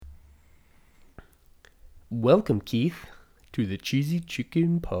Welcome, Keith, to the Cheesy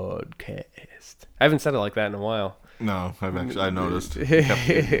Chicken Podcast. I haven't said it like that in a while. No, I noticed.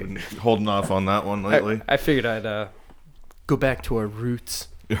 Kept holding off on that one lately. I figured I'd go back to our roots.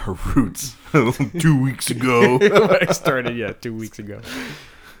 Our roots. 2 weeks ago. When I started, 2 weeks ago.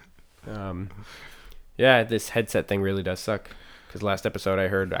 Yeah, this headset thing really does suck. Because last episode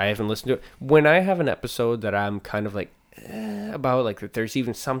I haven't listened to it. When I have an episode that I'm kind of like about, like that there's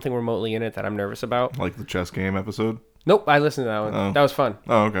even something remotely in it that I'm nervous about. Like the chess game episode? Nope, I listened to that one. Oh. That was fun.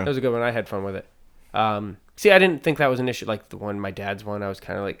 Oh, okay. That was a good one. I had fun with it. See, I didn't think that was an issue. Like the one, my dad's one, I was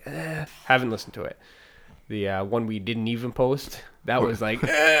kind of like, haven't listened to it. The one we didn't even post, that was like...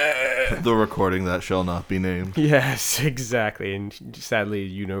 The recording that shall not be named. Yes, exactly. And sadly,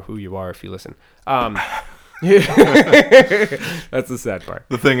 you know who you are if you listen. That's the sad part.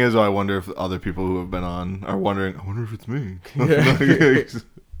 The thing is, I wonder if other people who have been on are wondering, I wonder if it's me. No,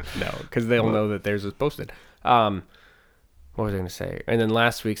 because they'll know that theirs is posted. What was I going to say? And then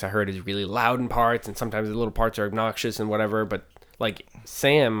last week's I heard is really loud in parts, and sometimes the little parts are obnoxious and whatever. But like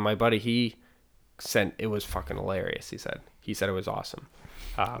Sam, my buddy, he said it was fucking hilarious. He said it was awesome.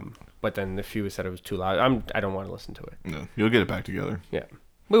 But then the few said it was too loud. I don't want to listen to it. No, you'll get it back together. Yeah,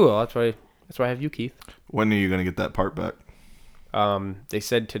 we will. That's why I have you, Keith. When are you going to get that part back? They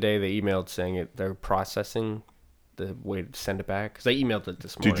said today they emailed saying they're processing the way to send it back because I emailed it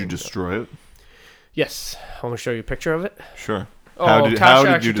this morning. Did you destroy it? Yes, I want to show you a picture of it. Sure. Oh, how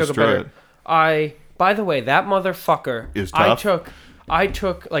did you destroy it? By the way, that motherfucker is tough. I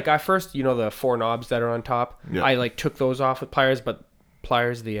took like I first, the 4 knobs that are on top. Yeah. I like took those off with pliers, but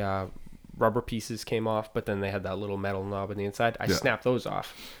the rubber pieces came off, but then they had that little metal knob on the inside. I snapped those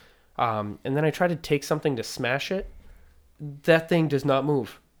off. And then I tried to take something to smash it. That thing does not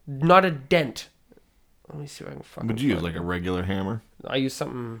move. Not a dent. Let me see if I can fucking... Would you use like a regular hammer? I used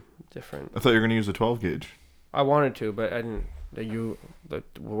something different. I thought you were going to use a 12 gauge. I wanted to, but I didn't.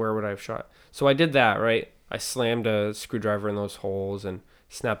 Where would I have shot? So I did that, right? I slammed a screwdriver in those holes and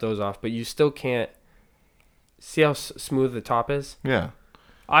snapped those off, but you still can't... See how smooth the top is? Yeah.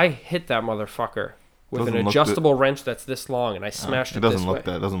 I hit that motherfucker with an adjustable wrench that's this long, and I smashed it this way. It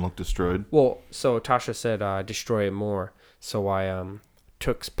doesn't look destroyed. Well, so Tasha said destroy it more. So I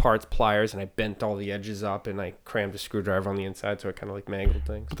took pliers, and I bent all the edges up, and I crammed a screwdriver on the inside, so it kind of like mangled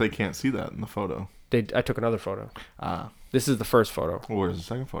things. But they can't see that in the photo. I took another photo. Ah. This is the first photo. Well, where's the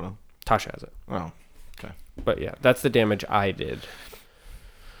second photo? Tasha has it. Oh, okay. But yeah, that's the damage I did.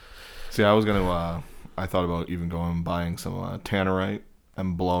 See, I was going to... I thought about even going and buying some tannerite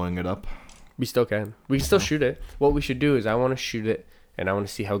and blowing it up. We still can. We can still shoot it. What we should do is I want to shoot it, and I want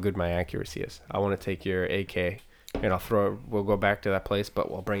to see how good my accuracy is. I want to take your AK, and I'll throw it. We'll go back to that place, but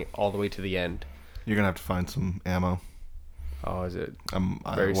we'll bring it all the way to the end. You're going to have to find some ammo. Oh, is it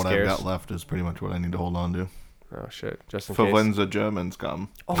very scarce? What I've got left is pretty much what I need to hold on to. Oh, shit. Just in For case. when the Germans come.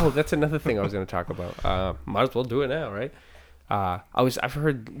 Oh, that's another thing I was going to talk about. Might as well do it now, right? I've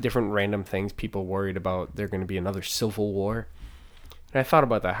heard different random things. People worried about there going to be another civil war. And I thought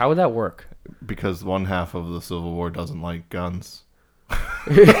about that. How would that work? Because one half of the Civil War doesn't like guns.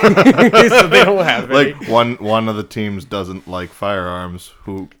 So they don't have any. Like one of the teams doesn't like firearms.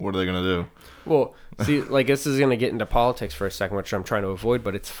 What are they going to do? Well, see, like this is going to get into politics for a second, which I'm trying to avoid,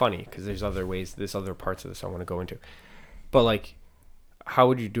 but it's funny because there's other parts of this I want to go into. But like, how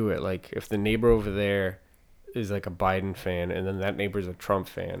would you do it? Like if the neighbor over there is like a Biden fan and then that neighbor's a Trump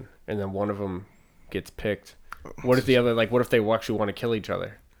fan and then one of them gets picked. What if the other, like, what if they actually want to kill each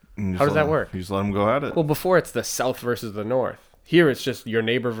other? How does that work? You just let them go at it. Well, before it's the South versus the North. Here it's just your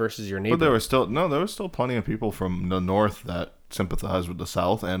neighbor versus your neighbor. But there was still plenty of people from the North that sympathized with the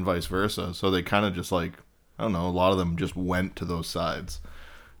South and vice versa. So they kind of just like, I don't know, a lot of them just went to those sides.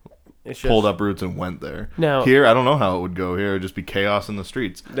 Pulled up roots and went there. Now, here, I don't know how it would go here. It'd just be chaos in the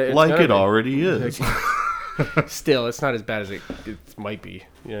streets. Like it already is. Still, it's not as bad as it might be.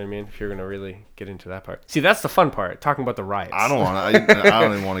 You know what I mean? If you're gonna really get into that part. See, that's the fun part. Talking about the riots. I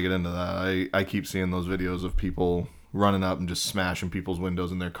don't even want to get into that. I keep seeing those videos of people running up and just smashing people's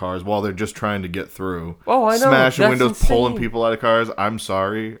windows in their cars while they're just trying to get through. Oh, I know. Smashing That's windows, insane. pulling people out of cars. I'm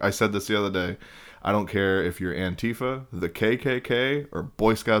sorry. I said this the other day. I don't care if you're Antifa, the KKK, or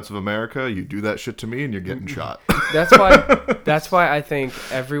Boy Scouts of America. You do that shit to me and you're getting shot. That's why I think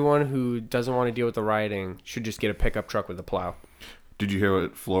everyone who doesn't want to deal with the rioting should just get a pickup truck with a plow. Did you hear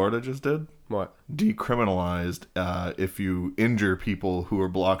what Florida just did? What? Decriminalized if you injure people who are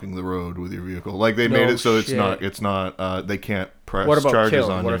blocking the road with your vehicle. Like they made it so it's not they can't press what about charges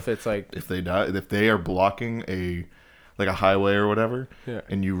kill? on What you. if it's like if they die, if they are blocking like a highway or whatever, Yeah.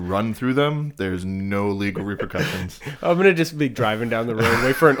 and you run through them, there's no legal repercussions. I'm gonna just be driving down the road,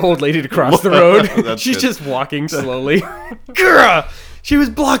 wait for an old lady to cross the road. She's good. just walking slowly. Grr! She was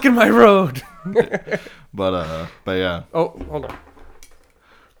blocking my road. But yeah. Oh, hold on.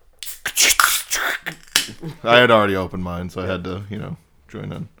 I had already opened mine, so I had to,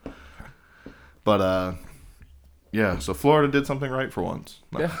 join in. But yeah. So Florida did something right for once.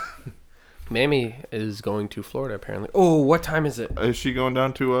 Yeah. Mammy is going to Florida apparently. Oh, what time is it? Is she going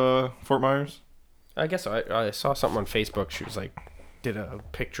down to Fort Myers? I guess I saw something on Facebook. She was like, did a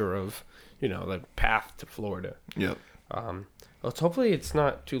picture of, the path to Florida. Yep. Hopefully it's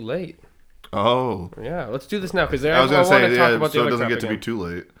not too late. Oh. Yeah, let's do this now because I was gonna say talk about so the it doesn't other get to be too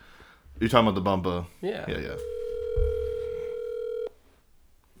late. You're talking about the bumper. Yeah. Yeah.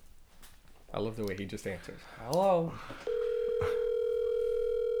 I love the way he just answers. Hello.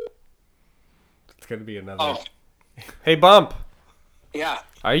 It's gonna be another. Oh. Hey, Bump. Yeah.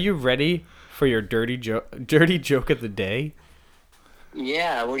 Are you ready for your dirty joke of the day?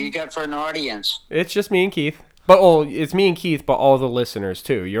 Yeah. What do you got for an audience? It's just me and Keith. But it's me and Keith, but all the listeners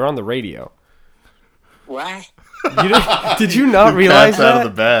too. You're on the radio. What? Did you not realize that? Out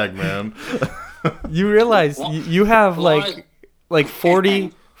of the bag, man. You realize you have like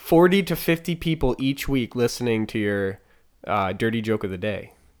 40 to 50 people each week listening to your dirty joke of the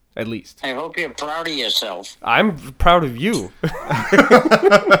day, at least. I hope you're proud of yourself. I'm proud of you.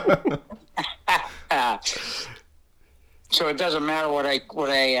 So it doesn't matter what I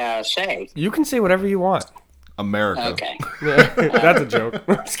say. You can say whatever you want. America. Okay. Yeah, that's a joke.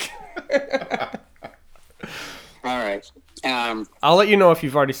 All right. I'll let you know if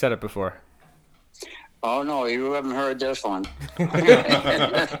you've already said it before. Oh no, you haven't heard this one. All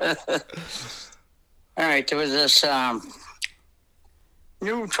right. There was this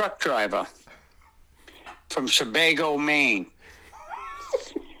new truck driver from Sebago, Maine,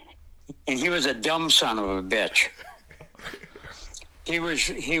 and he was a dumb son of a bitch. He was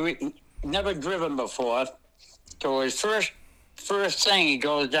never driven before. So his first thing, he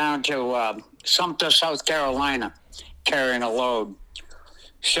goes down to Sumter, South Carolina, carrying a load.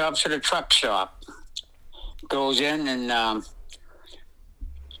 Stops at a truck stop. Goes in and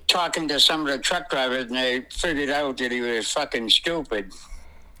talking to some of the truck drivers, and they figured out that he was fucking stupid.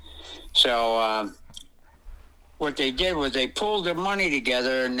 So what they did was they pulled their money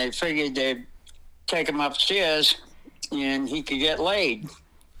together, and they figured they'd take him upstairs, and he could get laid.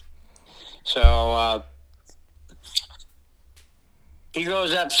 So he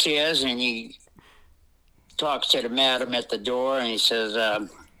goes upstairs and he talks to the madam at the door, and he says,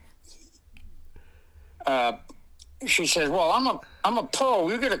 she says, well, I'm a pro.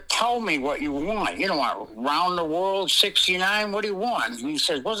 You're going to tell me what you want. You don't want round the world 69. What do you want? And he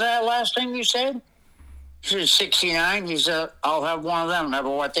says, what's that last thing you said? She says, 69. He said, I'll have one of them, never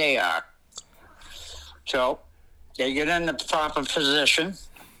what they are. So they get in the proper position,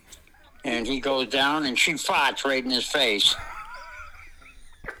 and he goes down, and she farts right in his face.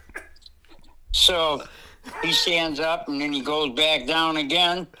 So he stands up, and then he goes back down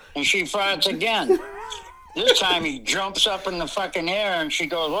again, and she farts again. This time he jumps up in the fucking air, and she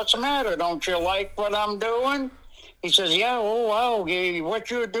goes, what's the matter? Don't you like what I'm doing? He says, yeah, oh, wow,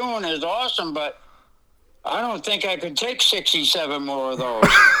 what you're doing is awesome, but I don't think I could take 67 more of those.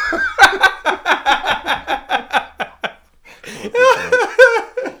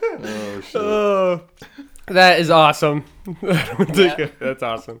 Oh, shit. Oh, that is awesome. That's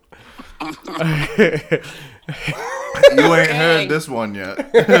awesome. You ain't heard this one yet.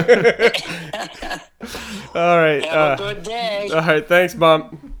 All right. Have a good day. All right. Thanks,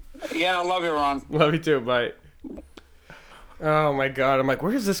 Bump. Yeah, I love you, Ron. Love you too. Bye. Oh my God. I'm like,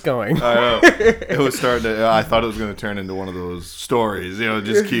 where is this going? I know. It was starting to. I thought it was going to turn into one of those stories. It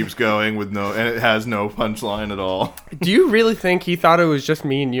just keeps going and it has no punchline at all. Do you really think he thought it was just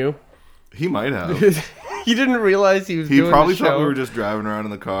me and you? He might have. He didn't realize he was. He doing probably the show. thought we were just driving around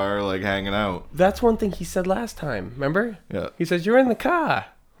in the car, like hanging out. That's one thing he said last time. Remember? Yeah. He says, "You're in the car."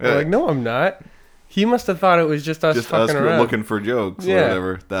 Yeah. We're like, "No, I'm not." He must have thought it was just us fucking around. Looking for jokes or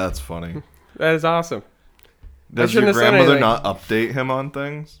whatever. That's funny. That is awesome. Does your grandmother not update him on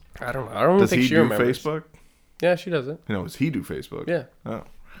things? I don't know. I don't Does think he she do remembers. Facebook? Yeah, she does it. Does he do Facebook? Yeah. Oh.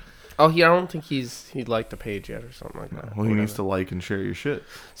 Oh, I don't think he'd liked the page yet or something like that. Well, he needs to like and share your shit.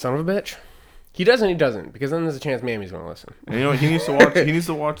 Son of a bitch. He doesn't, because then there's a chance Mammy's gonna listen. And he needs to watch. He needs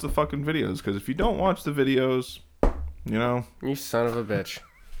to watch the fucking videos, because if you don't watch the videos, you son of a bitch.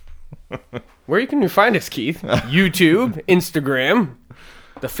 Where can you find us, Keith? YouTube, Instagram,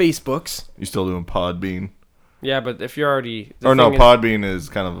 the Facebooks. You still doing Podbean? Yeah, but if you're already Podbean is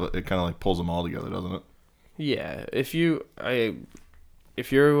kind of like pulls them all together, doesn't it? Yeah, if you're,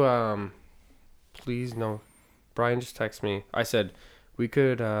 please no. Brian just texted me. I said, we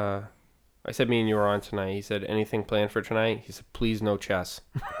could, I said me and you were on tonight. He said, anything planned for tonight? He said, please no chess.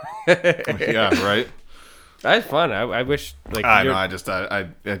 Yeah, right? That's fun. I wish, like... I know,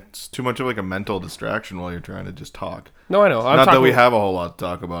 it's too much of like a mental distraction while you're trying to just talk. No, I know. Not that we have a whole lot to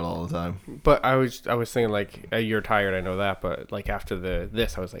talk about all the time. But I was thinking, like, you're tired, I know that, but, like, after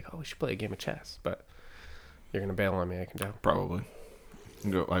this, I was like, oh, we should play a game of chess. But you're going to bail on me, I can tell. Probably.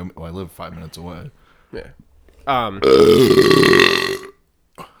 I live 5 minutes away. Yeah. That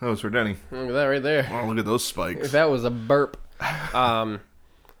was for Denny. Look at that right there. Oh, look at those spikes. That was a burp. That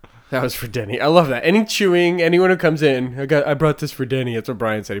was for Denny. I love that. Any chewing, anyone who comes in, I brought this for Denny. That's what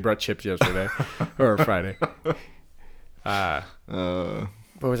Brian said. He brought chips yesterday or Friday. What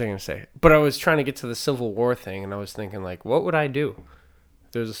was I going to say? But I was trying to get to the Civil War thing, and I was thinking, like, what would I do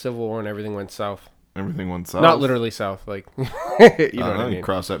if there was a Civil War and everything went south? Everything went south? Not literally south, like, you know what I mean? You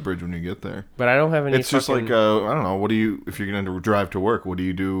cross that bridge when you get there. But I don't have any. It's just like, I don't know, if you're going to drive to work, what do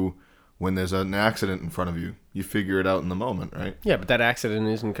you do when there's an accident in front of you? You figure it out in the moment, right? Yeah, but that accident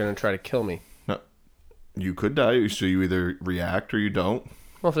isn't going to try to kill me. No. You could die, so you either react or you don't.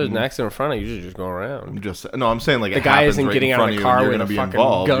 Well, if there's an accident in front of you, usually just go around. I'm saying like the guy isn't right getting out of the car with a fucking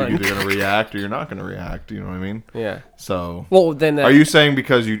involved. gun. You're either going to react or you're not going to react. You know what I mean? Yeah. So. Well, then. Are you saying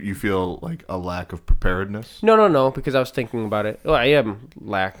because you feel like a lack of preparedness? No. Because I was thinking about it. Well, I am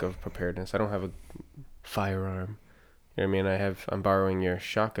lack of preparedness. I don't have a firearm. You know what I mean? I'm borrowing your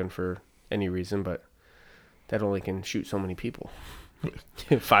shotgun for any reason, but that only can shoot so many people.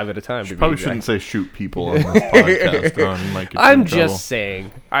 5 at a time. You probably shouldn't say shoot people on this podcast. I'm just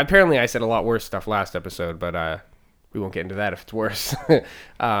saying. Apparently, I said a lot worse stuff last episode, but we won't get into that if it's worse.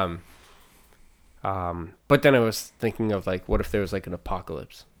 But then I was thinking of, like, what if there was like an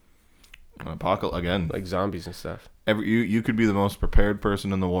apocalypse? An apocalypse again, like zombies and stuff. You could be the most prepared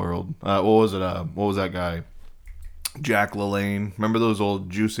person in the world. What was it? What was that guy? Jack LaLanne. Remember those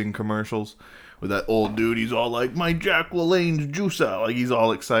old juicing commercials? With that old dude, he's all like, my Jack LaLanne's juicer. Like, he's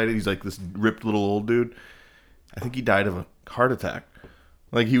all excited. He's like this ripped little old dude. I think he died of a heart attack.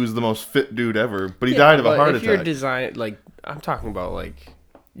 Like, he was the most fit dude ever, but he died of a heart attack. If you're I'm talking about, like,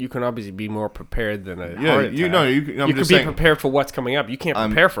 you can obviously be more prepared than a heart attack. You could be prepared for what's coming up. You can't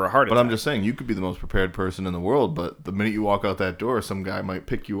prepare for a heart attack. But I'm just saying, you could be the most prepared person in the world, but the minute you walk out that door, some guy might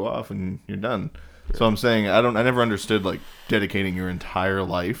pick you off and you're done. Sure. So I'm saying, I never understood, like, dedicating your entire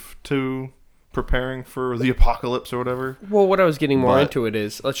life to preparing for the apocalypse or whatever. Well, what I was getting more into it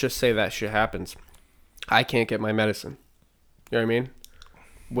is, let's just say that shit happens. I can't get my medicine. You know what I mean?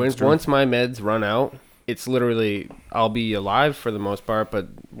 Once my meds run out, it's literally, I'll be alive for the most part, but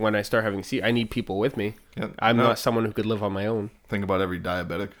when I start having I need people with me. Yeah, I'm not someone who could live on my own. Think about every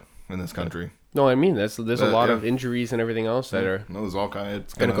diabetic in this country. No, I mean, there's a lot of injuries and everything else that are... No, there's all kinds.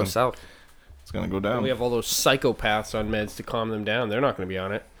 It's going to go south. It's going to go down. And we have all those psychopaths on meds to calm them down. They're not going to be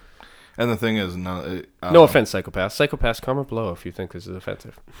on it. And the thing is, no offense, psychopaths. Psychopaths, comment below if you think this is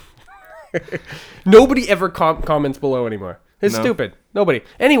offensive. Nobody ever comments below anymore. It's stupid. Nobody.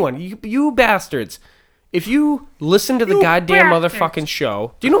 Anyone. You bastards. If you listen to the goddamn motherfucking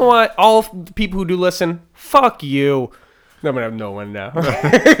show, do you know what? All the people who do listen, fuck you. No, I'm going to have no one now.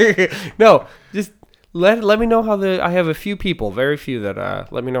 No, just let me know how I have a few people, very few that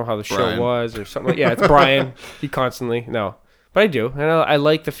let me know how the show was or something. Yeah, it's Brian. He constantly, no. But I do, and I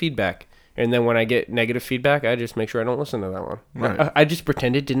like the feedback. And then when I get negative feedback, I just make sure I don't listen to that one. Right. I just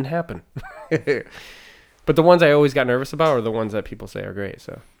pretend it didn't happen. But the ones I always got nervous about are the ones that people say are great.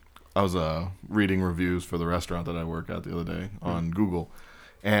 So I was reading reviews for the restaurant that I work at the other day on Google,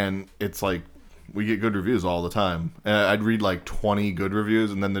 and it's like we get good reviews all the time. And I'd read like 20 good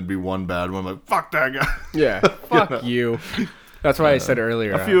reviews, and then there'd be one bad one. I'm like, fuck that guy. Yeah, fuck you. That's why I said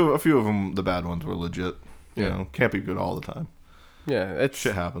earlier. A few of them, the bad ones, were legit. You know, can't be good all the time. Yeah,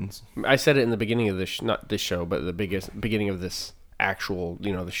 shit happens. I said it in the beginning of this, not this show, but the beginning of this actual,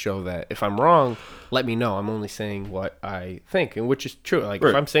 the show, that if I'm wrong, let me know. I'm only saying what I think, and which is true. Like,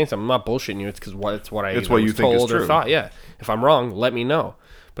 if I'm saying something, I'm not bullshitting you. It's because it's what I was told or thought. Yeah, if I'm wrong, let me know.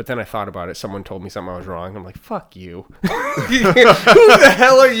 But then I thought about it. Someone told me something I was wrong. I'm like, fuck you. Who the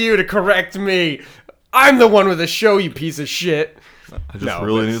hell are you to correct me? I'm the one with the show, you piece of shit. I just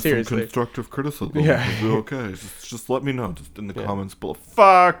really need some constructive criticism. Yeah. Okay. Just let me know. Just in the comments below.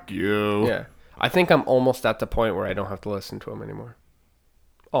 Fuck you. Yeah. I think I'm almost at the point where I don't have to listen to them anymore.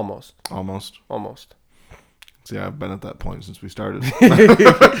 Almost. See, I've been at that point since we started.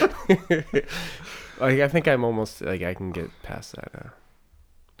 I think I'm almost, I can get past that now.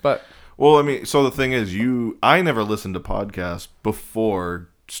 But. Well, I mean, so the thing is, I never listened to podcasts before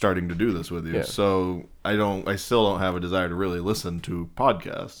starting to do this with you. So I still don't have a desire to really listen to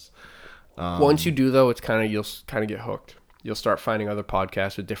podcasts. Once you do, though, it's you'll kind of get hooked. You'll start finding other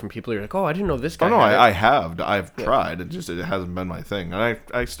podcasts with different people. You're like, oh, I didn't know this guy. Oh no, I've tried. It hasn't been my thing. And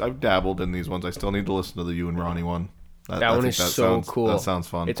I've dabbled in these ones. I still need to listen to the You and Ronnie one. That one is so cool. That sounds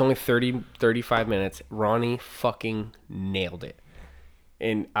fun. It's only 35 minutes. Ronnie fucking nailed it.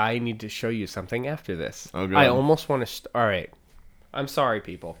 And I need to show you something after this. Okay. I almost want to... All right. I'm sorry,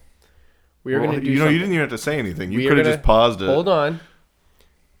 people. We are going to do something. You didn't even have to say anything. You could have just paused it. Hold on.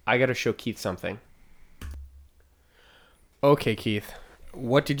 I got to show Keith something. Okay, Keith.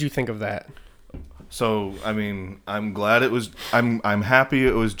 What did you think of that? So, I mean, I'm glad it was... I'm happy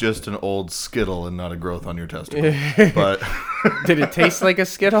it was just an old Skittle and not a growth on your testicle. But... Did it taste like a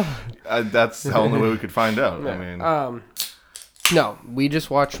Skittle? That's the only way we could find out. I mean... No, we just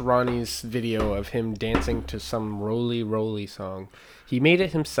watched Ronnie's video of him dancing to some Roly Roly song. He made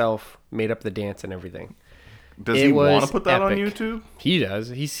it himself, made up the dance and everything. Does he want to put that on YouTube? He does.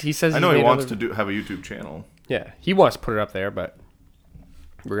 He says I know he wants to have a YouTube channel. Yeah, he wants to put it up there, but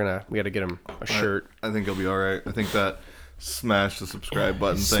we got to get him a shirt. I think he'll be all right. I think that smash the subscribe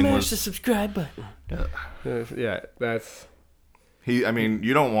button thing was... Smash the subscribe button. Yeah, that's... I mean,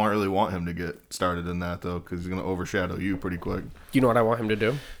 you don't really want him to get started in that, though, because he's going to overshadow you pretty quick. You know what I want him to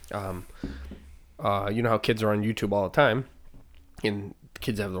do? You know how kids are on YouTube all the time, and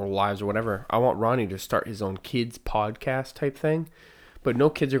kids have their lives or whatever. I want Ronnie to start his own kids podcast type thing, but no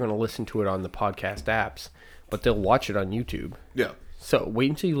kids are going to listen to it on the podcast apps, but they'll watch it on YouTube. Yeah. So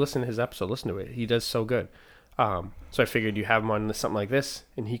wait until you listen to his episode. Listen to it. He does so good. So I figured you have him on something like this,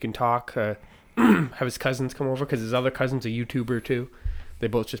 and he can talk... have his cousins come over because his other cousin's a YouTuber too. They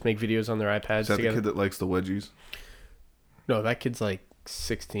both just make videos on their iPads. Is that together. the kid that likes the wedgies? No, that kid's like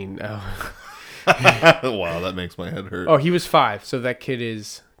 16 now. Wow, that makes my head hurt. Oh, he was 5, so that kid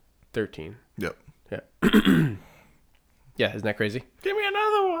is 13. Yep. Yeah. Yeah, isn't that crazy? Give me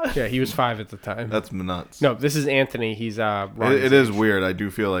another one. Yeah, he was 5 at the time. That's nuts. No, this is Anthony. He's It is weird. I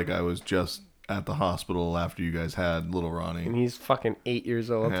do feel like I was just at the hospital after you guys had little Ronnie. And he's fucking 8 years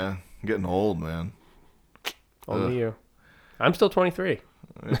old. Yeah. Getting old, man. Only you. I'm still 23.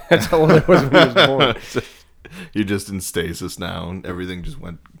 That's how old I was when he was born. You're just in stasis now, and everything just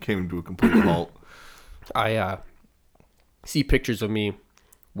came to a complete halt. I see pictures of me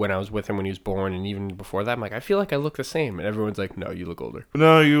when I was with him when he was born, and even before that. I'm like, I feel like I look the same, and everyone's like, no, you look older.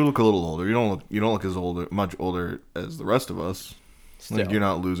 No, you look a little older. You don't look as much older as the rest of us. Like, you're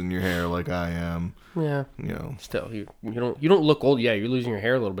not losing your hair like I am. Yeah. You know. Still, you don't look old. Yeah, you're losing your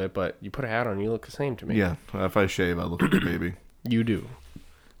hair a little bit, but you put a hat on, you look the same to me. Yeah. If I shave, I look like a baby. You do.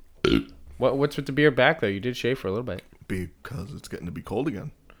 What's with the beard back though? You did shave for a little bit. Because it's getting to be cold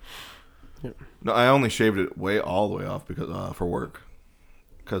again. Yeah. No, I only shaved it all the way off because for work.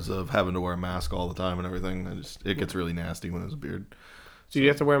 Because of having to wear a mask all the time and everything. It gets really nasty when there's a beard. So you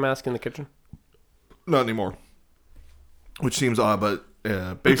have to wear a mask in the kitchen? Not anymore. Which seems odd,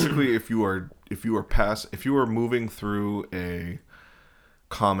 but basically, if you are moving through a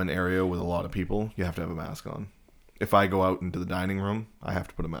common area with a lot of people, you have to have a mask on. If I go out into the dining room, I have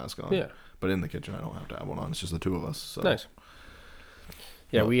to put a mask on. Yeah. But in the kitchen, I don't have to have one on. It's just the two of us. So. Nice.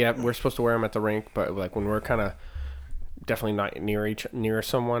 Yeah, we're supposed to wear them at the rink, but like when we're kind of definitely not near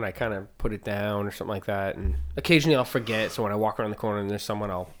someone, I kind of put it down or something like that, and occasionally I'll forget. So when I walk around the corner and there's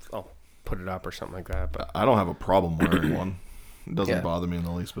someone, I'll put it up or something like that. But I don't have a problem wearing one. It doesn't bother me in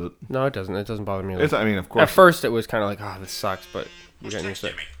the least bit. No, it doesn't. It doesn't bother me. I mean, of course. At first, it was kind of like, oh, this sucks, but you're getting used to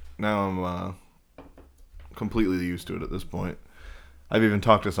it. Now I'm completely used to it at this point. I've even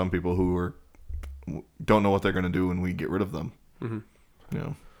talked to some people who don't know what they're going to do when we get rid of them. Mm-hmm. You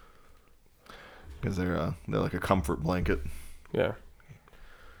know, because they're like a comfort blanket. Yeah.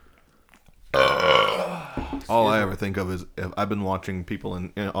 All I ever think of is I've been watching people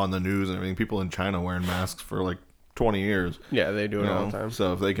on the news and everything. People in China wearing masks for like 20 years. Yeah, they do it all the time.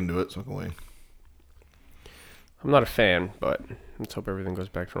 So if they can do it, so can we. I'm not a fan, but let's hope everything goes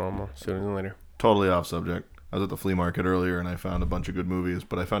back to normal sooner than later. Totally off subject. I was at the flea market earlier and I found a bunch of good movies,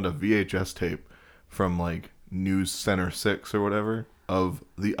 but I found a VHS tape from like News Center 6 or whatever of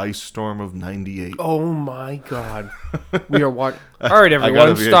the ice storm of '98. Oh my God. We are watching. All right,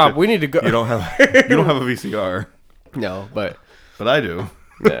 everyone, stop. We need to go. You don't have a VCR. No, but I do.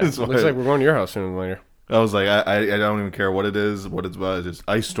 Yeah, looks like we're going to your house sooner than later. I was like, I don't even care what it is, what it's about. It's just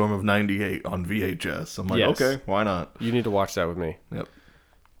Ice Storm of '98 on VHS. I'm like, yes. Okay, why not? You need to watch that with me. Yep.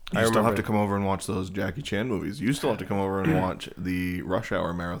 You still have to come over and watch those Jackie Chan movies. You still have to come over and watch the Rush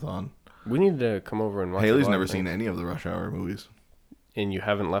Hour marathon. We need to come over and watch. Haley's never seen any of the Rush Hour movies. And you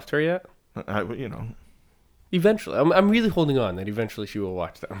haven't left her yet? You know. Eventually. I'm really holding on that eventually she will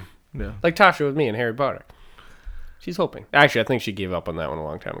watch them. Yeah. Like Tasha with me and Harry Potter. She's hoping. Actually, I think she gave up on that one a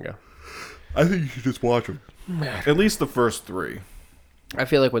long time ago. I think you should just watch them. At least the first 3. I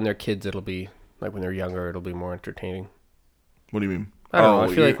feel like when they're kids, it'll be... Like when they're younger, it'll be more entertaining. What do you mean? I don't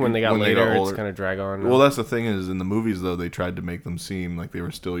know. I feel like when they got later, it's kind of drag on. Well, that's the thing is, in the movies, though, they tried to make them seem like they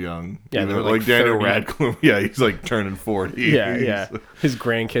were still young. Yeah, they were like Daniel 30. Radcliffe. Yeah, he's like turning 40. Yeah. His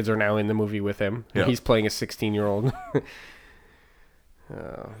grandkids are now in the movie with him. Yeah. He's playing a 16-year-old.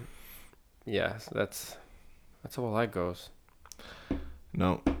 Yeah, so that's how that goes.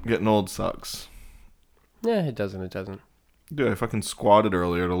 No, getting old sucks. Yeah, it doesn't. Dude, I fucking squatted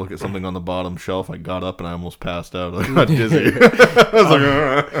earlier to look at something on the bottom shelf. I got up and I almost passed out. I got dizzy.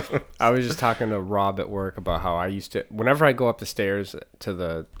 I was just talking to Rob at work about how I used to... Whenever I go up the stairs to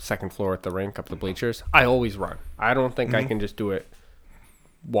the second floor at the rink, up the bleachers, I always run. I don't think I can just do it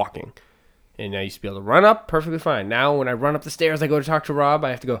walking. And I used to be able to run up perfectly fine. Now, when I run up the stairs, I go to talk to Rob, I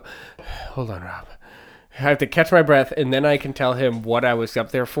have to go, hold on, Rob. I have to catch my breath, and then I can tell him what I was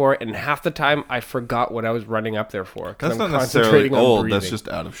up there for. And half the time, I forgot what I was running up there for. That's not necessarily old. That's just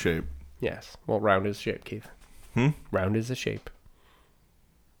out of shape. Yes. Well, round is shape, Keith. Round is a shape.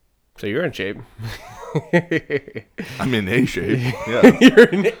 So you're in shape. I'm in A shape. Yeah. You're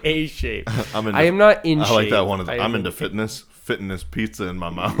in A shape. I am not in shape. I like that one. I'm into fitness. Fitness pizza in my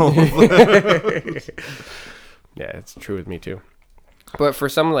mouth. Yeah, it's true with me too. But for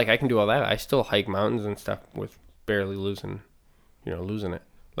someone like I can do all that, I still hike mountains and stuff with barely losing it.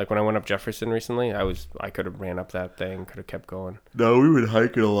 Like when I went up Jefferson recently, I could have ran up that thing, could have kept going. No, we would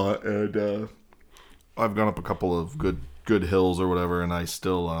hike it a lot, and I've gone up a couple of good hills or whatever, and I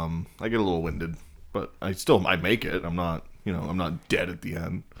still I get a little winded, but I make it. I'm not dead at the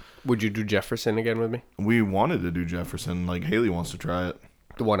end. Would you do Jefferson again with me? We wanted to do Jefferson. Like Haley wants to try it.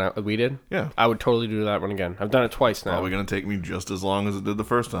 The one we did? Yeah. I would totally do that one again. I've done it twice now. Probably going to take me just as long as it did the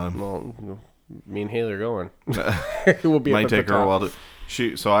first time. Well, me and Haley are going. We'll be might take her a while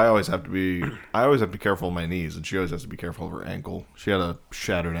to... So I always have to be careful of my knees, and she always has to be careful of her ankle. She had a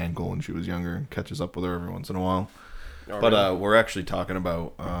shattered ankle when she was younger and catches up with her every once in a while. Oh, but really? We're actually talking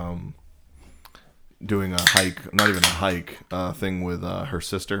about doing a hike, not even a hike, thing with her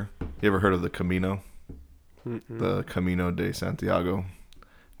sister. You ever heard of the Camino? Mm-mm. The Camino de Santiago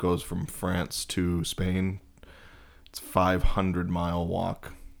goes from France to Spain. It's a 500-mile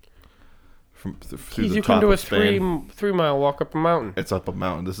walk through the top of Spain. You can do a 3-mile walk up a mountain. It's up a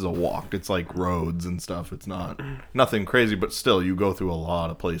mountain. This is a walk. It's like roads and stuff. It's nothing crazy, but still, you go through a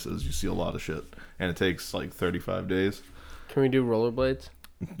lot of places. You see a lot of shit, and it takes like 35 days. Can we do rollerblades?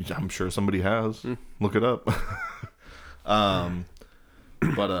 I'm sure somebody has. Look it up.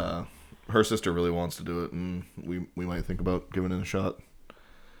 But her sister really wants to do it, and we might think about giving it a shot.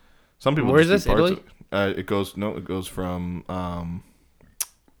 Some people. Where is this? Italy? It goes from.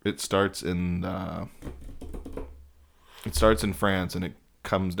 It starts in France, and it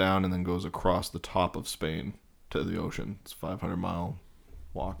comes down and then goes across the top of Spain to the ocean. It's a 500-mile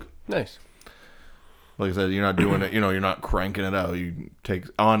walk. Nice. Like I said, you're not doing it. You're not cranking it out.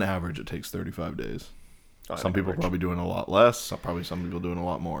 On average, it takes 35 days. Some people probably doing a lot less. Probably some people doing a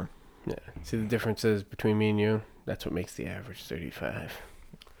lot more. Yeah. See the differences between me and you? That's what makes the average 35.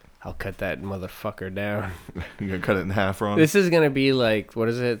 I'll cut that motherfucker down. You're going to cut it in half, Ron? This is going to be like, what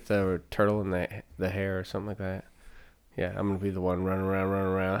is it? The turtle in the hair or something like that. Yeah, I'm going to be the one running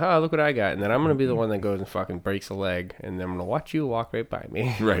around. Oh, look what I got. And then I'm going to be the one that goes and fucking breaks a leg. And then I'm going to watch you walk right by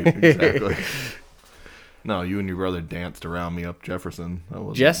me. Right, exactly. No, you and your brother danced around me up Jefferson.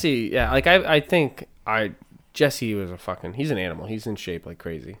 Jesse, yeah, like I think Jesse was he's an animal. He's in shape like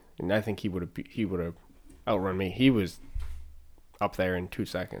crazy. And I think he would have outrun me. He was up there in 2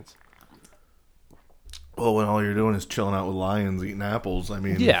 seconds. Well, when all you're doing is chilling out with lions, eating apples, I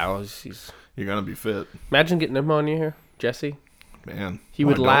mean... Yeah, you're going to be fit. Imagine getting him on you here, Jesse. Man. He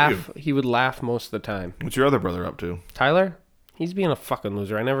would laugh. He would laugh most of the time. What's your other brother up to? Tyler? He's being a fucking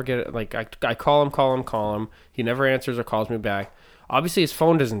loser. I never get it. Like, I call him. He never answers or calls me back. Obviously, his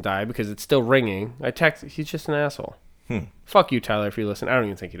phone doesn't die because it's still ringing. I text. He's just an asshole. Fuck you, Tyler, if you listen. I don't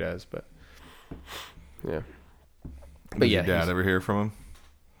even think he does, but... Yeah. Does your dad ever hear from him?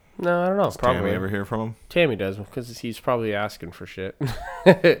 No, I don't know. Does Tammy ever hear from him? Tammy does, because he's probably asking for shit.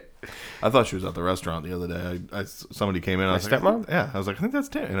 I thought she was at the restaurant the other day. Somebody came in. I was stepmom? Like, yeah. I was like, I think that's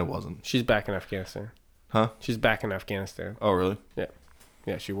Tammy. And it wasn't. She's back in Afghanistan. Huh? She's back in Afghanistan. Oh, really? Yeah.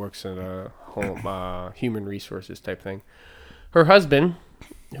 Yeah, she works at a home human resources type thing. Her husband,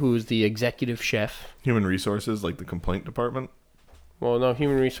 who's the executive chef. Human resources, like the complaint department? Well, no,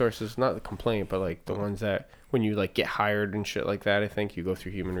 human resources, not the complaint, but like the ones that when you like get hired and shit like that. I think you go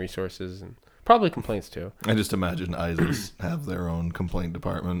through human resources and probably complaints too. I just imagine ISIS have their own complaint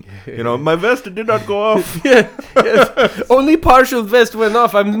department. You know, my vest did not go off. Yes. Only partial vest went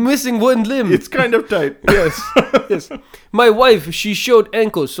off. I'm missing one limb. It's kind of tight. Yes. Yes. My wife, she showed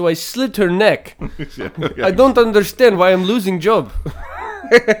ankles, so I slit her neck. I don't understand why I'm losing job.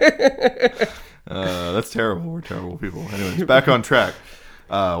 That's terrible. We're terrible people. Anyways, back on track.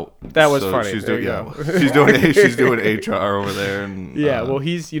 That was funny. She's doing HR over there, and well,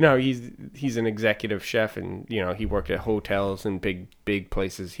 he's an executive chef, and he worked at hotels and big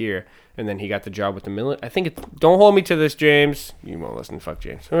places here, and then he got the job with the military. I think it's, don't hold me to this, James. You won't listen. Fuck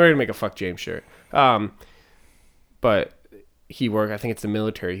James. We're gonna make a fuck James shirt. But I think it's the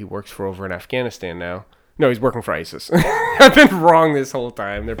military. He works for over in Afghanistan now. No, he's working for ISIS. I've been wrong this whole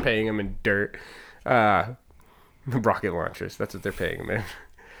time. They're paying him in dirt. Rocket launchers. That's what they're paying him in.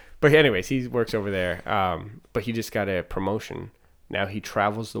 But anyways, he works over there. But he just got a promotion. Now he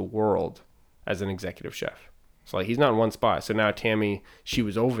travels the world as an executive chef. So like he's not in one spot. So now Tammy, she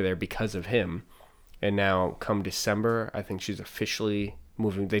was over there because of him. And now come December, I think she's officially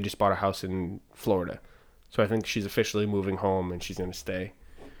moving. They just bought a house in Florida. So I think she's officially moving home and she's going to stay.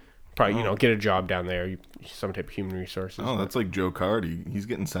 Probably, get a job down there, some type of human resources. Oh, that's like Joe Card. He's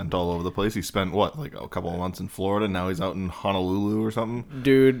getting sent all over the place. He spent, like a couple of months in Florida. Now he's out in Honolulu or something.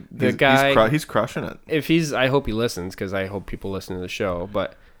 Dude, guy... He's crushing it. I hope he listens, because I hope people listen to the show.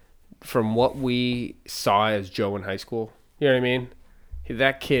 But from what we saw as Joe in high school, you know what I mean?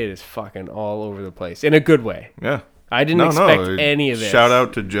 That kid is fucking all over the place. In a good way. Yeah. I didn't expect any of this. Shout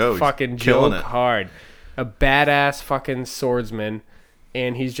out to Joe. Fucking Joe Card. A badass fucking swordsman.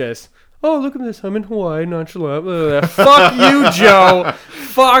 And he's just, oh, look at this. I'm in Hawaii, nonchalant. Fuck you, Joe.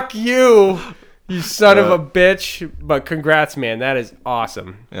 Fuck you. You son of a bitch. But congrats, man. That is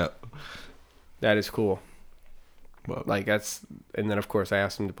awesome. Yeah. That is cool. Well, like, that's... And then, of course, I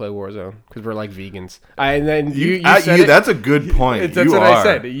asked him to play Warzone. Because we're like vegans. And then you said it. That's a good point. That's what I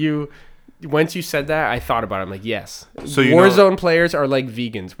said. Once you said that, I thought about it. I'm like, yes. So Warzone players are like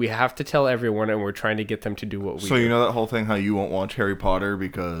vegans. We have to tell everyone, and we're trying to get them to do what we do. So you know that whole thing, how you won't watch Harry Potter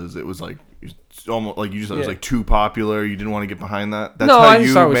because it was like almost like you just thought it was like too popular. You didn't want to get behind that. That's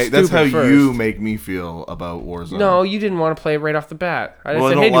how you make me feel about Warzone. No, you didn't want to play it right off the bat. I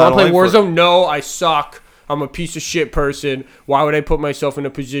said, hey, do you want to play Warzone? No, I suck. I'm a piece of shit person. Why would I put myself in a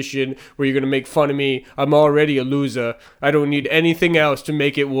position where you're going to make fun of me? I'm already a loser. I don't need anything else to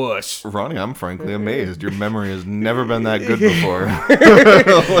make it worse. Ronnie, I'm frankly amazed. Your memory has never been that good before.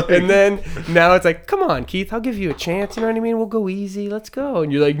 And then now it's like, come on, Keith, I'll give you a chance. You know what I mean? We'll go easy. Let's go.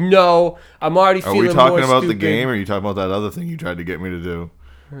 And you're like, no, I'm already feeling more stupid. Are we talking about the game, or are you talking about that other thing you tried to get me to do?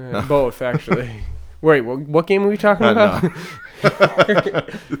 Both, actually. Wait, what game are we talking about? No.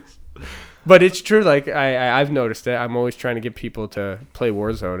 But it's true, like, I've noticed it. I'm always trying to get people to play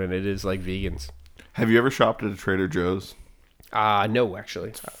Warzone, and it is like vegans. Have you ever shopped at a Trader Joe's? No, actually.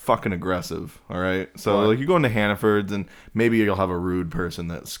 It's fucking aggressive, all right? So, like, you go into Hannaford's, and maybe you'll have a rude person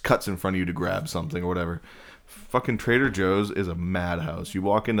that cuts in front of you to grab something or whatever. Fucking Trader Joe's is a madhouse. You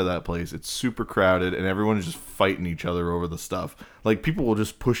walk into that place, it's super crowded, and everyone is just fighting each other over the stuff. Like, people will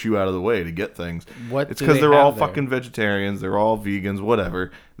just push you out of the way to get things. It's because they're all fucking vegetarians, they're all vegans,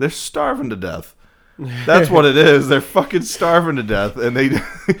 whatever. They're starving to death. That's what it is. They're fucking starving to death, and they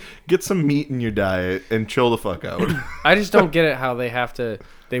get some meat in your diet and chill the fuck out. I just don't get it how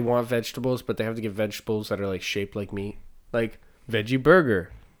they want vegetables, but they have to get vegetables that are like shaped like meat. Like, veggie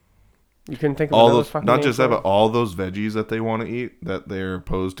burger. You couldn't think of all those fucking not just that, but all those veggies that they want to eat, that they're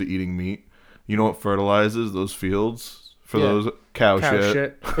opposed to eating meat. You know what fertilizes those fields for those cow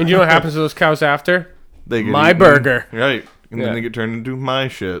shit? And you know what happens to those cows after? They get my burger. Right. And then they get turned into my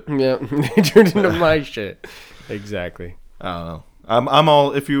shit. Yeah, they turn into my shit. Exactly. I don't know. I'm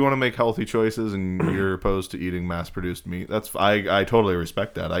all, if you want to make healthy choices and you're opposed to eating mass-produced meat, I totally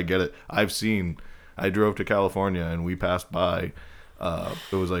respect that. I get it. I drove to California and we passed by.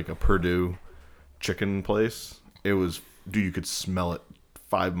 It was like a Purdue chicken place. It was, dude, you could smell it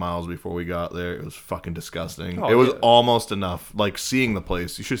 5 miles before we got there. It was fucking disgusting. It was almost enough. Like, seeing the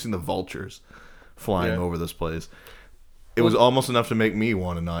place, you should have seen the vultures flying over this place. It was almost enough to make me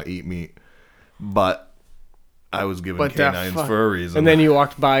want to not eat meat. But I was given canines for a reason. And then you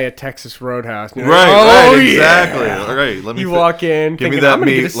walked by a Texas Roadhouse. And right, exactly. All right, let me. You walk in, give me that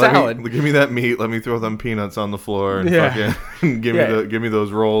meat. Give me that meat. Let me throw them peanuts on the floor and fucking give me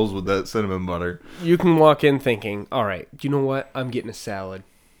those rolls with that cinnamon butter. You can walk in thinking, all right, you know what? I'm getting a salad.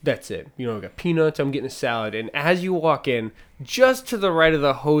 That's it. You know, I got peanuts. I'm getting a salad. And as you walk in, just to the right of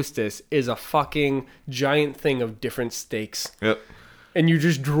the hostess is a fucking giant thing of different steaks. Yep. and you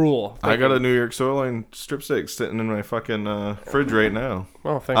just drool. I got a New York sirloin strip steak sitting in my fucking fridge right now.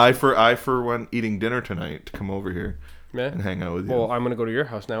 Oh, thanks. I went eating dinner tonight to come over here and hang out with you. Well, I'm gonna go to your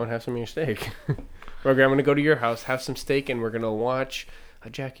house now and have some of your steak. I'm gonna go to your house, have some steak, and we're gonna watch a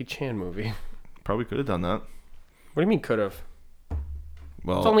Jackie Chan movie. Probably could have done that. What do you mean could have?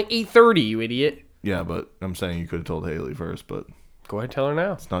 Well, it's only 8:30, you idiot. Yeah, but I'm saying you could have told Haley first, but go ahead, tell her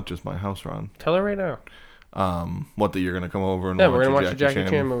now. It's not just my house, Ron. Tell her right now. What, that you're gonna come over and we're gonna watch a Jackie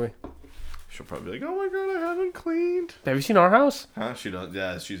Chan movie. She'll probably be like, "Oh my god, I haven't cleaned." Have you seen our house? Huh? She does.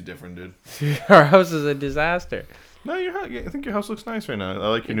 Yeah, she's different, dude. Our house is a disaster. No, I think your house looks nice right now. I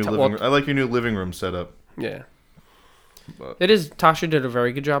like your new living. I like your new living room setup. Yeah, but it is. Tasha did a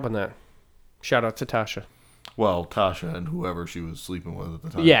very good job on that. Shout out to Tasha. Well, Tasha and whoever she was sleeping with at the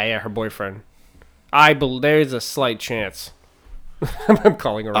time. Yeah, her boyfriend. There's a slight chance. I'm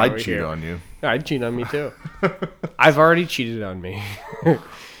calling her. I'd cheat on you. I'd cheat on me too. I've already cheated on me.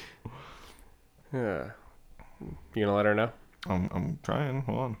 Yeah. You gonna let her know? I'm trying.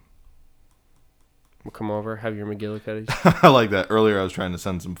 Hold on. We'll come over, have your McGillicuddies. I like that. Earlier I was trying to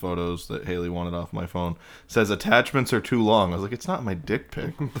send some photos that Haley wanted off my phone. It says attachments are too long. I was like, it's not my dick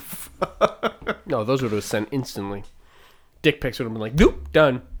pic. No, those would have sent instantly. Dick pics would have been like, doop,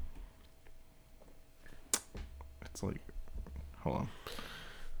 done. It's like, hold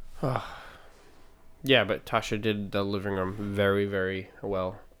on. Yeah, but Tasha did the living room very, very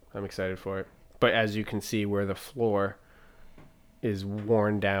well. I'm excited for it. But as you can see, where the floor is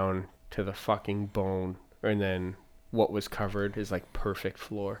worn down to the fucking bone, and then what was covered is like perfect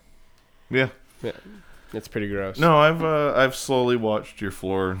floor. Yeah. It's pretty gross. No, I've slowly watched your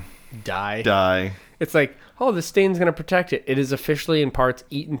floor die. It's like, oh, the stain's gonna protect it. It is officially in parts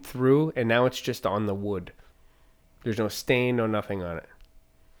eaten through, and now it's just on the wood. There's no stain, no nothing on it.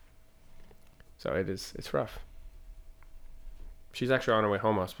 So it's rough. She's actually on her way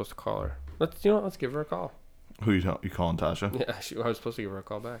home. I was supposed to call her. Let's give her a call. Who you calling, Tasha? Yeah, I was supposed to give her a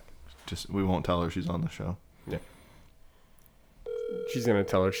call back. We won't tell her she's on the show. Yeah. She's gonna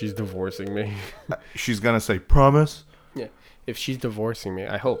tell her she's divorcing me. She's gonna say, promise? Yeah. If she's divorcing me,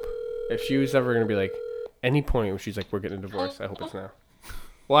 I hope. If she was ever gonna be like, any point where she's like, we're getting a divorce, I hope it's now.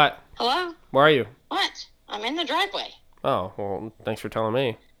 What? Hello? Where are you? What? I'm in the driveway. Oh, well, thanks for telling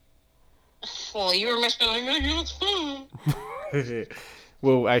me. Well, you were messing with me. It's fun.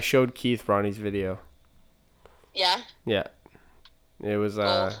 Well, I showed Keith Ronnie's video. Yeah? Yeah. It was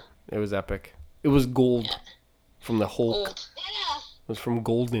epic. It was gold from the Hulk. It was from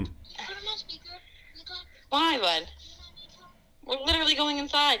Golden. Why, bud? We're literally going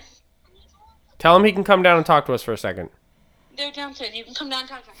inside. Tell him he can come down and talk to us for a second. They're downstairs. You can come down and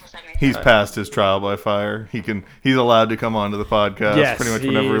talk to us for a second. He's passed his trial by fire. He's allowed to come onto the podcast pretty much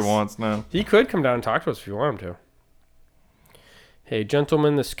whenever he wants now. He could come down and talk to us if you want him to. Hey,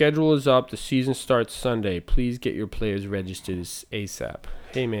 gentlemen, the schedule is up. The season starts Sunday. Please get your players registered ASAP.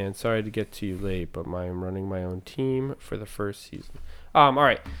 Hey, man, sorry to get to you late, but I'm running my own team for the first season. All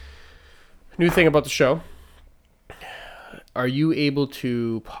right. New thing about the show. Are you able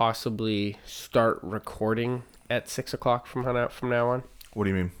to possibly start recording at 6 o'clock from now on? What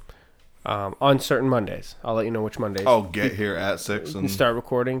do you mean? On certain Mondays. I'll let you know which Mondays. Oh, get here at 6 and start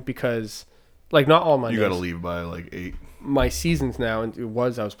recording because, like, not all Mondays. You got to leave by, like, 8. My seasons now, and I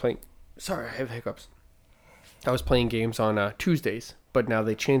was playing. Sorry, I have hiccups. I was playing games on Tuesdays, but now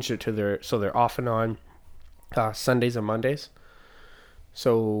they changed it to they're off and on Sundays and Mondays.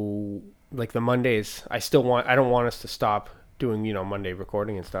 So, like the Mondays, I don't want us to stop doing Monday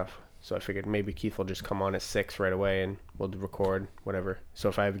recording and stuff. So I figured maybe Keith will just come on at 6 right away and we'll record whatever. So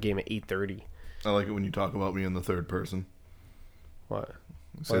if I have a game at 8:30. I like it when you talk about me in the third person. What?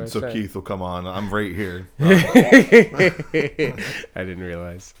 Said, so Keith will come on. I'm right here. I didn't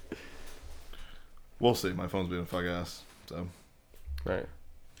realize. We'll see. My phone's being a fuck ass. So. All right.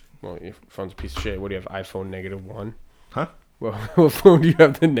 Well, your phone's a piece of shit. What do you have? iPhone -1? Huh? Well, what phone do you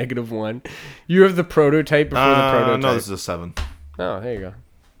have the -1? You have the prototype before the prototype. No, this is a 7. Oh, there you go.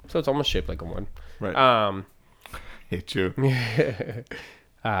 So it's almost shaped like a 1. Right. Hate you.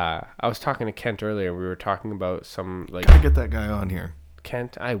 I was talking to Kent earlier. We were talking about some like. Gotta get that guy on here.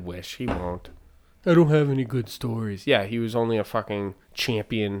 Kent, I wish he won't. I don't have any good stories. Yeah, he was only a fucking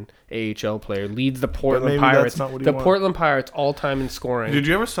champion AHL player. Leads the Portland Pirates. The Portland Pirates all time in scoring. Did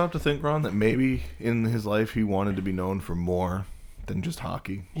you ever stop to think, Ron, that maybe in his life he wanted to be known for more than just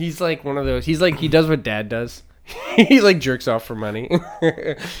hockey? He's like one of those. He's like he does what Dad does. He like jerks off for money.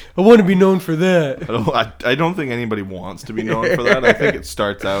 I want to be known for that. I don't think anybody wants to be known for that. I think it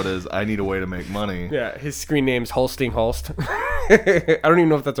starts out as I need a way to make money. Yeah, his screen name's Holsting Holst. I don't even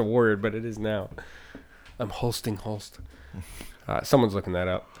know if that's a word, but it is now. I'm Holsting Holst. Someone's looking that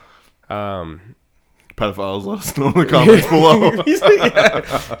up. Pedophiles, let us know in the comments below.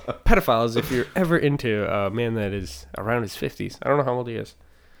 Pedophiles, if you're ever into a man that is around his 50s. I don't know how old he is.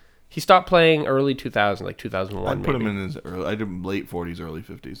 He stopped playing early 2000, like 2001. I'd put him in his I did late 40s, early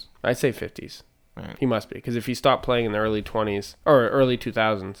 50s. I'd say 50s. Right. He must be, because if he stopped playing in the early 20s or early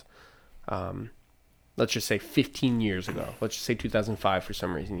 2000s, let's just say 15 years ago. Let's just say 2005 for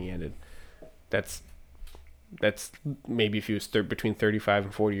some reason he ended. That's maybe if he was between 35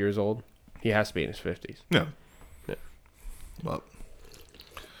 and 40 years old. He has to be in his 50s. Yeah. Well.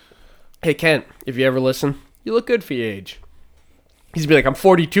 Hey, Kent, if you ever listen, you look good for your age. He's be like, I'm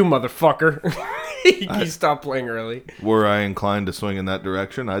 42, motherfucker. He stopped playing early. Were I inclined to swing in that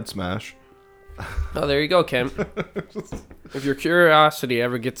direction, I'd smash. Oh, there you go, Kent. If your curiosity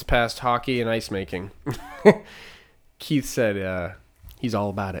ever gets past hockey and ice making, Keith said he's all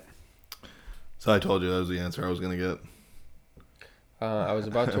about it. So I told you that was the answer I was going to get. I was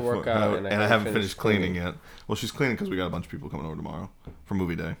about to work out, and I haven't finished cleaning yet. Well, she's cleaning because we got a bunch of people coming over tomorrow for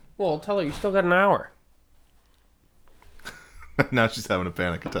movie day. Well, tell her you still got an hour. Now she's having a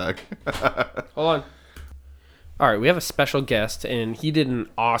panic attack. Hold on. All right, we have a special guest, and he did an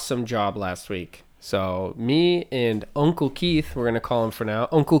awesome job last week. So me and Uncle Keith, we're going to call him for now,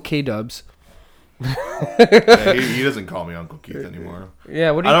 Uncle K-Dubs. Yeah, he doesn't call me Uncle Keith anymore.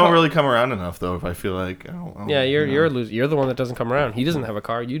 Yeah, what do you I don't really come around enough, though, if I feel like... Yeah, you're a loser. You're the one that doesn't come around. He doesn't have a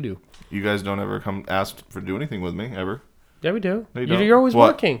car. You do. You guys don't ever come ask for do anything with me, ever? Yeah, we do. No, you don't. You're always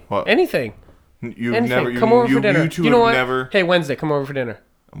What? working. What? Anything. You've Anything. never... Come over for dinner. You two You know have what? never... Hey, Wednesday, come over for dinner.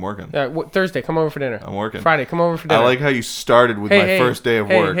 I'm working. Thursday, come over for dinner. I'm working. Friday, come over for dinner. I like how you started with my first day of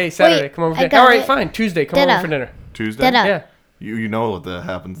work. Hey, Saturday, Wait, come over for I dinner. got All right, it. fine. Tuesday, come over for dinner. Tuesday? Ditto. Yeah. You know what that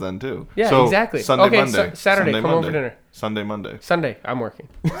happens then, too. Yeah, so, exactly. Sunday, Okay, Monday. Saturday, Sunday, come Monday. over for dinner. Sunday, Monday. Sunday, I'm working.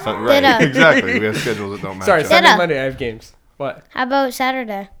 Right, Ditto. exactly. We have schedules that don't match Sorry, up. Sunday, Ditto. Monday, I have games. What? How about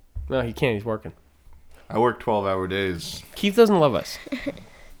Saturday? No, he can't. He's working. I work 12-hour days. Keith doesn't love us.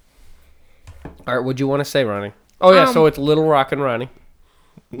 All right, what'd you want to say, Ronnie? Oh, yeah, so it's Little RocknRonnie.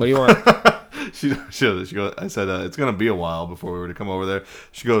 What do you want? She goes, I said, it's going to be a while before we were to come over there.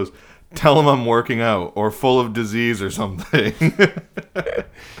 She goes, tell him I'm working out or full of disease or something.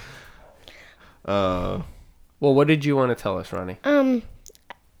 Well, what did you want to tell us, Ronnie?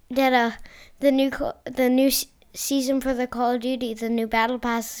 That the new season for the Call of Duty, the new Battle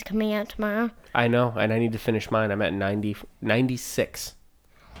Pass is coming out tomorrow. I know, and I need to finish mine. I'm at 96.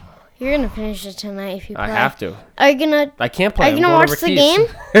 You're gonna finish it tonight if you play. I have to. Are you gonna? I can't play. Are you gonna watch the game?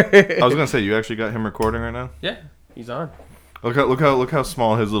 I was going to say, you actually got him recording right now? Yeah, he's on. Look how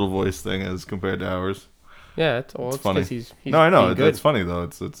small his little voice thing is compared to ours. Yeah, it's funny. He's No, I know. being good. It's funny, though.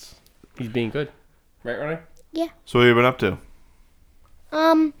 It's. He's being good. Right, Ronnie? Yeah. So what have you been up to?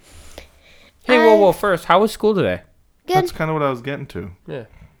 Hey, whoa, first, how was school today? Good. That's kind of what I was getting to. Yeah.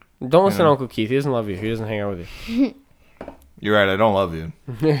 Don't listen to Uncle Keith. He doesn't love you. He doesn't hang out with you. You're right. I don't love you.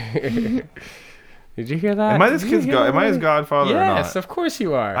 Did you hear that? Am I this kid's Am I his godfather or not? Yes, of course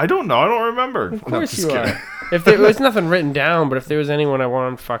you are. I don't know. I don't remember. Of course you are. If there was nothing written down, but if there was anyone I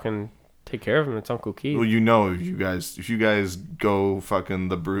wanted to fucking take care of him, it's Uncle Keith. Well, if you guys go fucking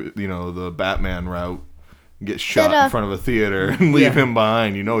the Batman route, get shot in front of a theater and leave him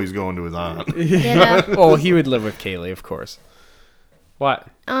behind, he's going to his aunt. Oh, he would live with Kaylee, of course. What?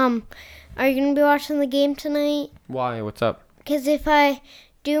 Are you gonna be watching the game tonight? Why? What's up? Because if I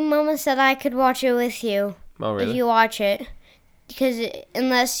do, Mama said I could watch it with you. Oh, really? If you watch it. Because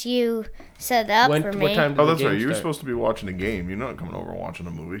unless you set it up for me. What time did Oh, the that's game right. You're start? supposed to be watching a game. You're not coming over and watching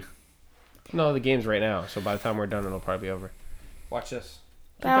a movie. No, the game's right now. So by the time we're done, it'll probably be over. Watch this.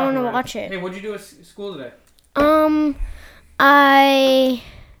 But I want to watch it. Hey, what'd you do at school today? I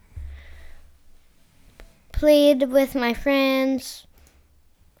played with my friends.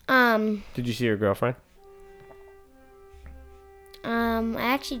 Did you see your girlfriend?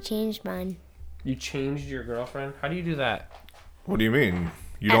 I actually changed mine. You changed your girlfriend? How do you do that? What do you mean?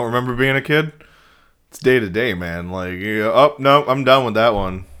 You don't remember being a kid? It's day to day, man. Like, no, I'm done with that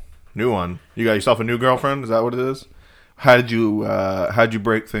one. New one. You got yourself a new girlfriend? Is that what it is? How'd you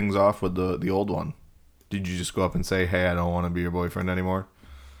break things off with the old one? Did you just go up and say, hey, I don't want to be your boyfriend anymore?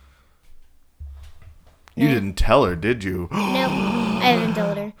 You didn't tell her, did you? Nope, I haven't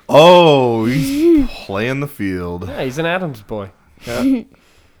told her. Oh, he's playing the field. Yeah, he's an Adams boy. Yeah. You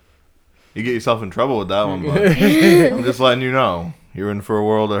get yourself in trouble with that one, but I'm just letting you know. You're in for a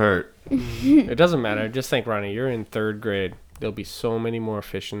world of hurt. It doesn't matter. Just think, Ronnie, you're in 3rd grade. There'll be so many more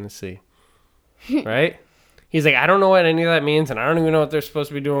fish in the sea. Right? He's like, I don't know what any of that means, and I don't even know what they're supposed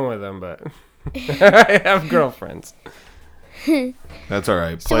to be doing with them, but I have girlfriends. That's all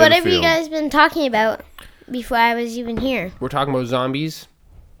right. So what have you guys been talking about before I was even here. We're talking about zombies,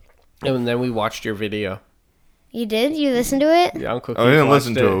 and then we watched your video. You did? You listened to it? Yeah, Uncle Oh, we Keith didn't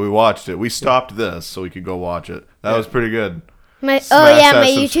listen watched to it. We watched it. We stopped this so we could go watch it. That was pretty good. My Smash that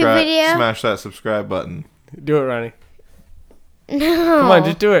YouTube video. Smash that subscribe button. Do it, Ronnie. No. Come on,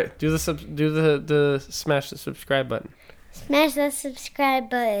 just do it. Do the smash the subscribe button. Smash that subscribe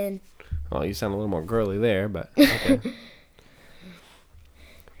button. Well, you sound a little more girly there, but okay.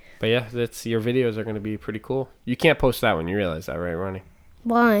 But yeah, your videos are going to be pretty cool. You can't post that one. You realize that, right, Ronnie?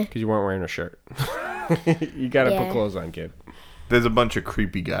 Why? Because you weren't wearing a shirt. You got to put clothes on, kid. There's a bunch of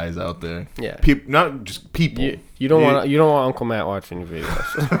creepy guys out there. Yeah. Not just people. You don't want Uncle Matt watching your videos.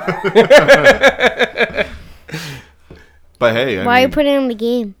 But hey, why are you putting on the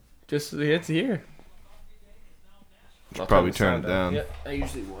game? Just it's here. I'll probably turn it down. Yeah, I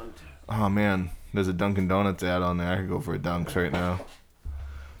usually want to. Oh man, there's a Dunkin' Donuts ad on there. I could go for a Dunks right now.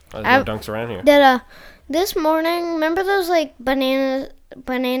 There's no Dunks around here. This morning, remember those like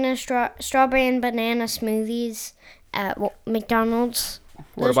strawberry and banana smoothies at McDonald's?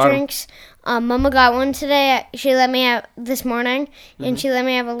 What Those about drinks. Mama got one today. She let me have this morning, and she let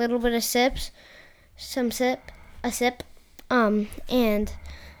me have a little bit of a sip.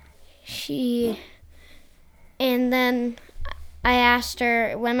 And then I asked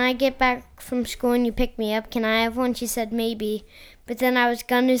her, when I get back from school and you pick me up, can I have one? She said maybe. But then I was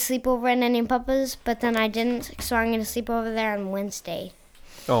going to sleep over at Nanny and Papa's, but then I didn't, so I'm going to sleep over there on Wednesday.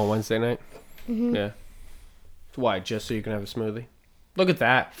 Oh, Wednesday night? Mm-hmm. Yeah. Why? Just so you can have a smoothie? Look at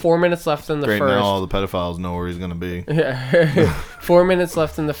that. 4 minutes left in the first. Great, now all the pedophiles know where he's going to be. Yeah. 4 minutes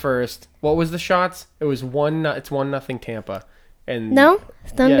left in the first. What was the shots? It was 1-0. It's 1-0 Tampa. And no?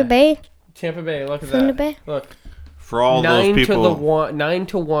 Thunder Bay? Tampa Bay. Look at Thunder that. Bay? Look. For all those people.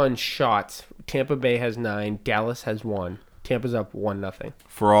 9-1 shots. Tampa Bay has 9. Dallas has 1. Tampa's up 1-0.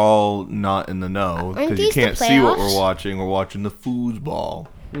 For all not in the know, because you can't see what we're watching the foosball.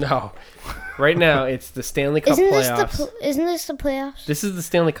 No. Right now, it's the Stanley Cup playoffs. Isn't this the playoffs? This is the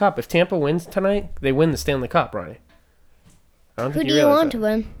Stanley Cup. If Tampa wins tonight, they win the Stanley Cup, Ronnie. Who do you want to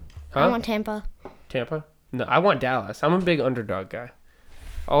win? Huh? I want Tampa. Tampa? No, I want Dallas. I'm a big underdog guy.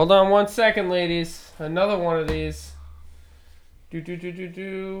 Hold on 1 second, ladies. Another one of these.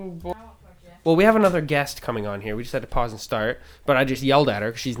 Well, we have another guest coming on here. We just had to pause and start, but I just yelled at her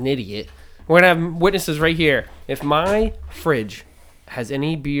because she's an idiot. We're going to have witnesses right here. If my fridge has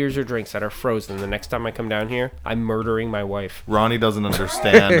any beers or drinks that are frozen the next time I come down here, I'm murdering my wife. Ronnie doesn't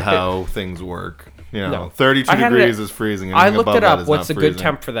understand how things work. You know, No. 32 degrees is freezing. I looked it up. What's a good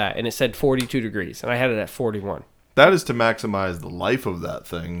temp for that? And it said 42 degrees, and I had it at 41. That is to maximize the life of that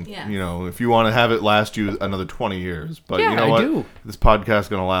thing. Yeah. You know, if you want to have it last you another 20 years. But Yeah, you know I what? do. This podcast is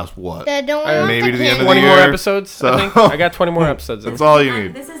going to last what? Maybe to the end of the 20 year. more episodes, So- I think. I got 20 more episodes. That's all you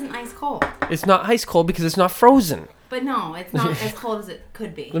need. This isn't ice cold. It's not ice cold because it's not frozen. But no, it's not as cold as it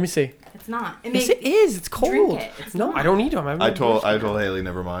could be. Let me see. It's not. Yes, it is. It's cold. Drink it. It's No, not. I don't need them. I told Haley,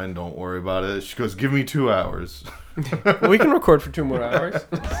 never mind, don't worry about it. She goes, give me 2 hours. We can record for 2 more hours.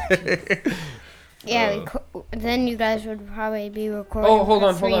 Yeah, then you guys would probably be recording. Oh, hold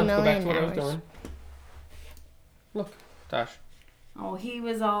on. for 3 Go back million to what I was hours. doing. Look, Tosh. Oh, he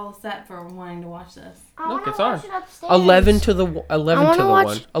was all set for wanting to watch this. Look, it's on. 11 to the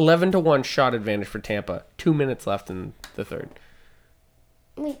 1. 11 to 1 shot advantage for Tampa. 2 minutes left in the third.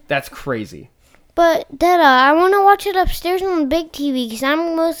 That's crazy. But, Dada, I want to watch it upstairs on the big TV because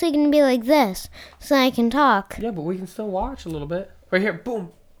I'm mostly going to be like this so I can talk. Yeah, but we can still watch a little bit. Right here.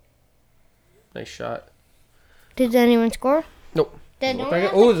 Boom. Nice shot. Did anyone score? Nope. Did Look like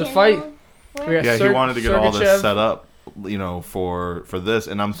it. Oh, there's a fight. We got Yeah, he wanted to get all Sergachev. this set up, you know, for this.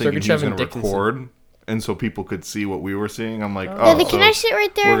 And I'm thinking he was Sergachev going and to Dickinson. record. And so people could see what we were seeing. I'm like, Dada, so can I sit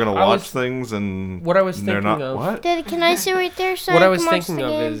right there? we're going to I watch was- things and What I was they're thinking not, of- What? Dada, can I sit right there so What I can was watch thinking the of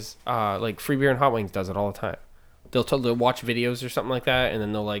game? is like Free Beer and Hot Wings does it all the time. They'll watch videos or something like that, and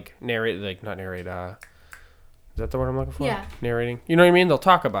then they'll like narrate, like not narrate. Is that the word I'm looking for? Yeah. Narrating. You know what I mean? They'll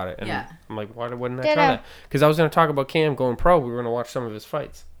talk about it. And Yeah. I'm like, why wouldn't I Ditto. try that? Because I was going to talk about Cam going pro. We were going to watch some of his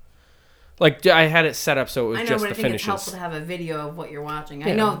fights. Like I had it set up so it was I know, just but the I think it's helpful finishes. to have a video of what you're watching. I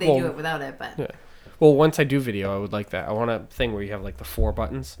Yeah, know they well, do it without it, but Yeah. Well, once I do video, I would like that. I want a thing where you have like the 4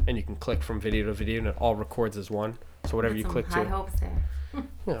 buttons and you can click from video to video and it all records as one. So whatever you some click high to. hopes there. You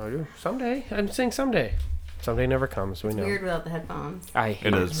know, someday. I'm saying someday. Someday never comes. We know. Weird without the headphones. I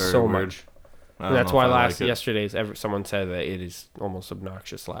hate it is very so weird. much. I And don't that's know if why I like it. yesterday's someone said that it is almost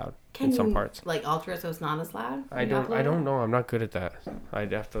obnoxious loud Can in some you, parts. like alter it so it's not as loud? I don't know. I'm not good at that. I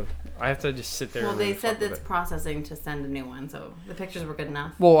have to just sit there. Well, and they really said fuck with that's it. processing to send a new one, so the pictures were good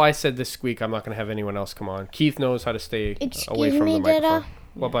enough. Well, I said this week I'm not going to have anyone else come on. Keith knows how to stay away Excuse from me, the microphone. Dada.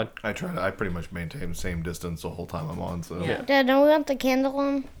 What, bud? I pretty much maintain the same distance the whole time I'm on. So Yeah. Dad, don't we want the candle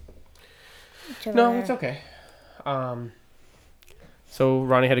on? No, it's okay. So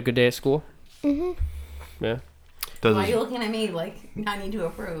Ronnie had a good day at school? Mhm. Yeah. Does Why are his, you looking at me like I need to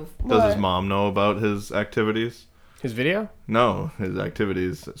approve? does his What? mom know about his activities? His video? No, his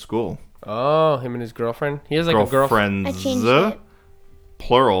activities at school. Oh, him and his girlfriend? He has like a girlfriend. I Girlfriends, changed it.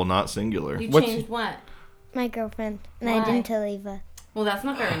 plural, not singular. You What's- changed what? My girlfriend. And Why? I didn't tell Eva. Well, that's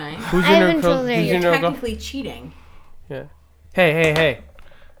not very nice. Who's I your haven't girl? told her Who's yet. your girl? Technically cheating. Yeah. Hey.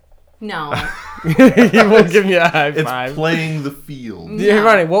 No. He won't give me a high It's five. playing the field. Yeah, No.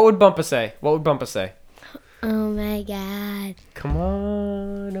 Ronnie, what would Bumpa say? What would Bumpa say? Oh my God. Come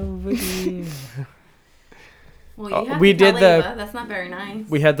on over here. Well, you have we to tell did the- Ava. That's not very nice.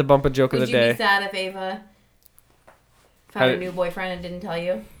 We had the Bumpa joke Would of the you day. be sad if Ava How- found a new boyfriend and didn't tell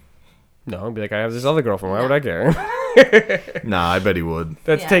you? No, I'd be like, I have this other girlfriend. Why would I care? Nah, I bet he would.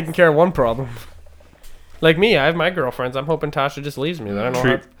 That's Yes. taking care of one problem. Like me, I have my girlfriends. I'm hoping Tasha just leaves me. Then I don't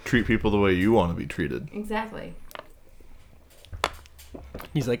Treat have... treat people the way you want to be treated. Exactly.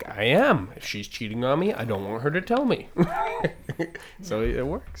 He's like, I am. If she's cheating on me, I don't want her to tell me. So it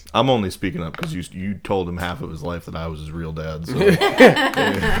works. I'm only speaking up because you told him half of his life that I was his real dad. So.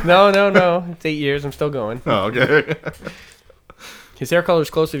 No. It's 8 years. I'm still going. Oh, okay. His hair color is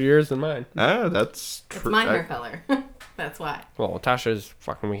closer to yours than mine. That's It's true. my hair color. That's why. Well, Tasha's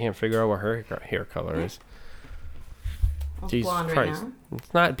fucking... We can't figure out what her hair color is. Well, it's Jesus blonde Christ. right now.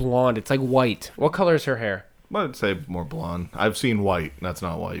 It's not blonde. It's like white. What color is her hair? I'd say more blonde. I've seen white. That's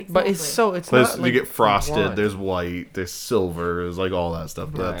not white. But it's Exactly. so... It's There's, not you like get frosted. blonde. There's white. There's silver. There's like all that stuff.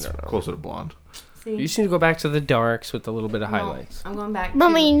 Yeah, I That's don't know. closer to blonde. See? You just need to go back to the darks with a little bit of No, highlights. I'm going back.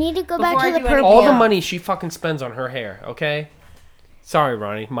 Mama, to, you need to go back Before to I the do anything purple. All the Yeah. money she fucking spends on her hair, okay? Sorry,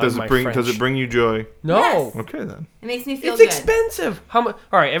 Ronnie. Does My it bring French. you joy? No. Yes. Okay then. It makes me feel It's good. expensive. How much?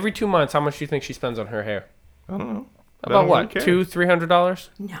 All right, every 2 months, how much do you think she spends on her hair? I don't know. I About don't what? really care. $200-$300?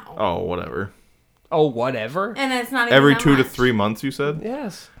 No. Oh, whatever. Oh, whatever. And it's not even Every that 2 to much. 3 months, you said.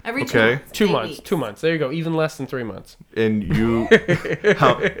 Yes. Every Okay. 2 months. 2 8 months. weeks. 2 months. There you go. Even less than 3 months. And you,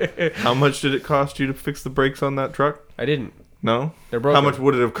 how much did it cost you to fix the brakes on that truck? I didn't. No. They're broken. How much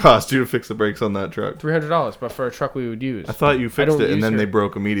would it have cost you to fix the brakes on that truck? $300, but for a truck we would use. I thought you fixed don't it and use then her- they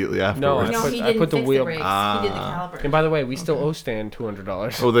broke immediately afterwards. No, put- he I didn't put the fix wheel- the brakes. He did the caliper. And by the way, we still owe Stan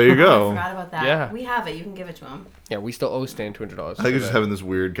 $200. Oh, there you I go. forgot about that. Yeah. We have it. You can give it to him. Yeah, we still owe Stan $200. I think you're just having this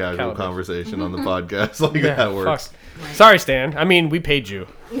weird casual Calibers. conversation on the podcast. Like Yeah, that works. fuck. Sorry, Stan. I mean, we paid you.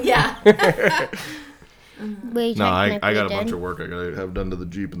 Yeah. Wait, No, I got a technically bunch did. of work I gotta have done to the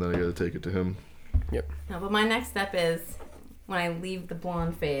Jeep and then I gotta take it to him. No, but my next step is when I leave the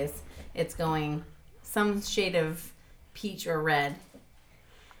blonde phase, it's going some shade of peach or red.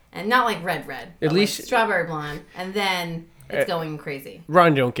 And not like red, but least- like strawberry blonde. And then it's going crazy.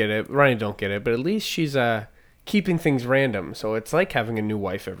 Ronnie don't get it. But at least she's keeping things random. So it's like having a new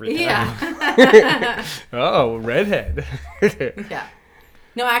wife every time. Yeah. Oh, redhead. Yeah.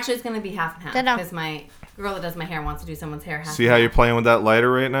 No, actually, it's going to be half and half. Ta-da. Because my girl that does my hair wants to do someone's hair half See and how half. you're playing with that lighter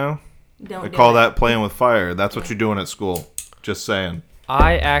right now? Don't I do call it. that playing with fire. That's what you're doing at school. Just saying.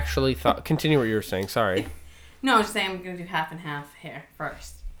 I actually thought. Continue what you were saying. Sorry. No, I was just saying I'm going to do half and half hair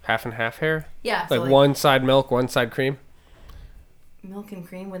first. Half and half hair. Yeah. Like so one side milk, one side cream. milk and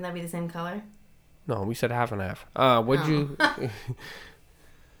cream, wouldn't that be the same color? No, we said half and half. What'd you? Oh.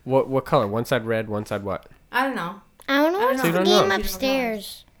 What color? One side red, one side what? I don't know. I want to I watch don't the know. game You don't know.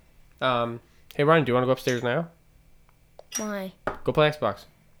 upstairs. Hey Ryan, do you want to go upstairs now? Why? Go play Xbox.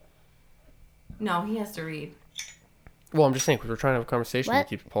 No, he has to read. Well, I'm just saying because we're trying to have a conversation. What? It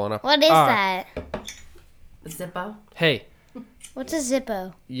keeps pulling up. What is that? Zippo. Hey, What's a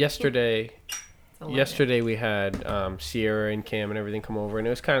Zippo? yesterday It's a luggage. Yesterday we had Sierra and Cam and everything come over, and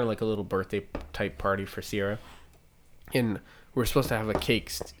it was kind of like a little birthday type party for Sierra. And we were supposed to have a cake,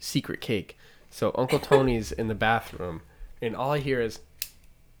 secret cake. So Uncle Tony's in the bathroom, and all I hear is,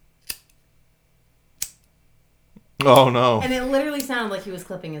 Oh no. And it literally sounded like he was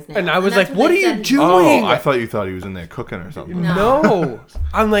clipping his nails. and I was that's like, "What are they you said- doing?" Oh, I thought you thought he was in there cooking or something. No. No,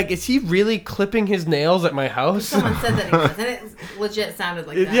 I'm like, is he really clipping his nails at my house? Someone said that he was, and it legit sounded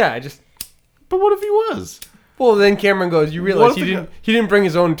like that. Yeah, I just. But what if he was? Well, then Cameron goes, "You What realize if he the didn't? He didn't bring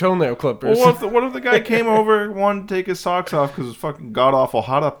his own toenail clippers." Well, what if the guy came over, wanted to take his socks off because it's fucking god awful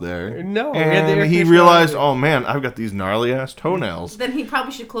hot up there? No, we had the air and he conditioner realized, on. oh man, I've got these gnarly ass toenails. Then he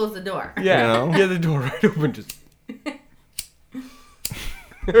probably should close the door. Yeah, You know? he had the door right open. Just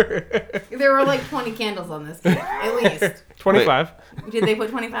There were like 20 candles on this cake, at least. 25. Did they put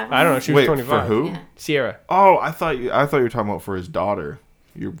 25 on I don't know. it? She was Wait, 25. for who? Yeah. Sierra. Oh, I thought you were talking about for his daughter,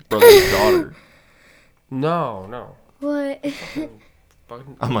 your brother's daughter. No. What?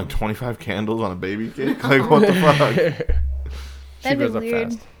 Fucking. I'm like 25 candles on a baby cake. Like what the fuck? She That'd be goes up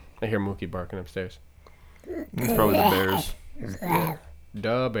weird. fast. I hear Mookie barking upstairs. It's probably the bears.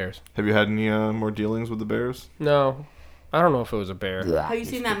 Duh, bears. Have you had any more dealings with the bears? No, I don't know if it was a bear. Have you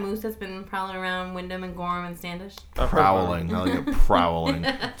seen that moose that's been prowling around Wyndham and Gorham and Standish? Prowling. I like it prowling.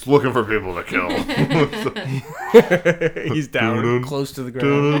 It's looking for people to kill. He's down close to the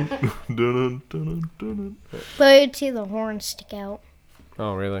ground. But you'd see the horns stick out.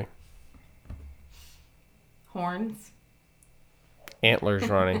 Oh, really? Horns? Antlers,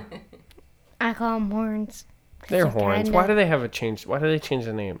 Ronnie. I call them horns. They're They're horns. kinda- Why do they have a change? Why do they change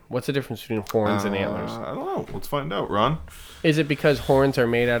the name? What's the difference between horns and antlers? I don't know. Let's find out, Ron. Is it because horns are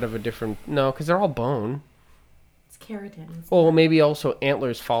made out of a different? No, because they're all bone. It's keratin. Oh, maybe also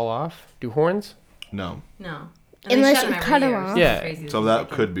antlers fall off. Do horns? No. No. Unless they you every cut 'em year, off. it's Yeah. crazy So to that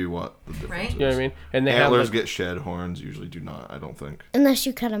think of. could be what the difference Right? is. You know what I mean? And they Antlers have get shed, horns usually do not, I don't think. Unless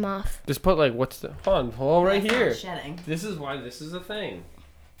you cut them off. just put like what's the fun? Oh, right That's not here. Shedding. This is why this is a thing.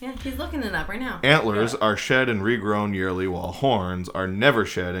 Yeah, he's looking it up right now. Antlers are shed and regrown yearly, while horns are never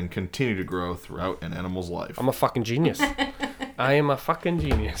shed and continue to grow throughout an animal's life. I'm a fucking genius. I am a fucking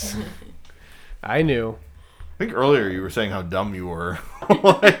genius. I knew. I think earlier you were saying how dumb you were.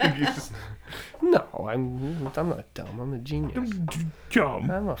 Like, you just, No, I'm not dumb. I'm a genius. dumb.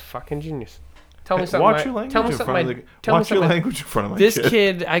 I'm a fucking genius. Tell me something. Watch your language Tell me in something. front of the. Tell me Watch your something. language in front of my This kid.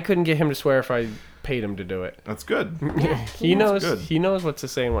 kid, I couldn't get him to swear if I paid him to do it. That's good. He knows. good. He knows what to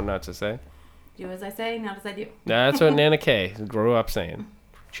say and what not to say. Do as I say, not as I do. That's what Nana K grew up saying.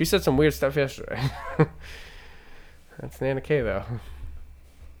 She said some weird stuff yesterday. That's Nana K though.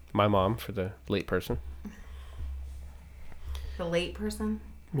 My mom, for the late person. The late person?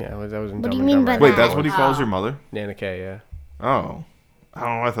 Yeah, that was in What do Dumb you and mean Dumber. by Wait, that? that's what he calls your mother? Nana K, yeah. Oh. I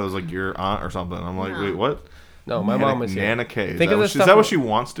don't know. I thought it was like your aunt or something. I'm like, No. wait, what? No, my mom was here. Nana K. Is Think that of what the she- stuff is that what that- she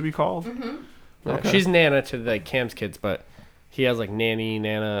wants to be called? Yeah, Okay. she's Nana to like Cam's kids, but he has like Nanny,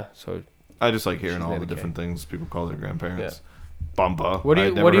 Nana. So I just like hearing She's all the Nana K. different things people call their grandparents. Bumpa. What do you-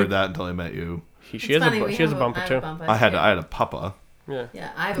 I never what do you- heard that until I met you. she It's has funny, a we she has a have bumper I have too. a bumper, I had too. a papa. Yeah.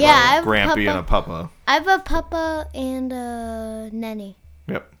 Yeah, I have a Yeah, I bumper. have Grampy papa. and a papa. I have a papa and a nanny.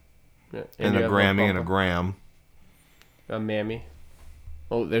 Yep. Yeah. And you a have Grammy and a bumper. Gram. A mammy.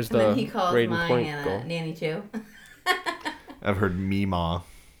 Oh, there's And the then he calls Braden mine Point Nana, goal. Nanny too. I've heard Meemaw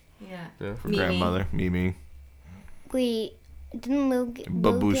Yeah. Yeah. for Mimi. grandmother. Mimi. Wait, didn't Logan...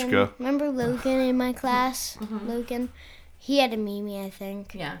 Babushka. Logan, remember Logan in my class? Logan? He had a Mimi, I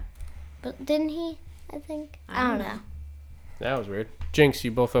think. Yeah. But didn't he? I think. I don't know. That was weird. Jinx,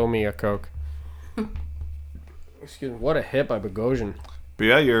 you both owe me a Coke. Excuse me. What a hit by Bogosian. But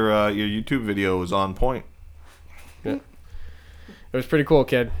yeah, your YouTube video was on point. It was pretty cool,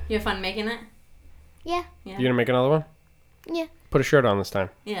 kid. You have fun making it? Yeah. Yeah. You gonna make another one? Yeah. Put a shirt on this time,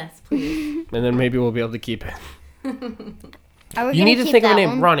 Yes, please. and then maybe we'll be able to keep it. Are we You gonna need to keep think of a that name,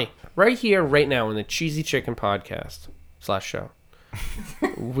 one? Ronnie. Right here, right now, in the Cheesy Chicken Podcast /show.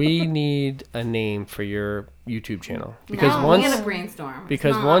 We need a name for your YouTube channel because no, once, we gotta brainstorm.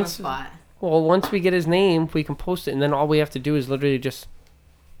 because it's not once- on the spot. well, once we get his name, we can post it, and then all we have to do is literally just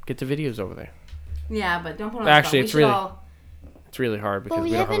get the videos over there. Yeah, but don't put it on Actually, the it's spot. We should really- all- It's really hard because But we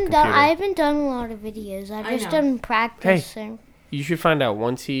we don't have a haven't computer. done. I haven't done a lot of videos. I've I just know. done practicing. You should find out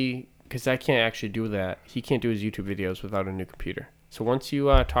once he, because I can't actually do that. He can't do his YouTube videos without a new computer. So once you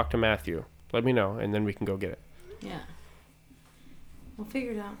talk to Matthew, let me know, and then we can go get it. Yeah. We'll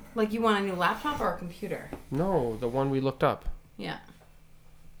figure it out. Like, you want a new laptop or a computer? No, the one we looked up. Yeah.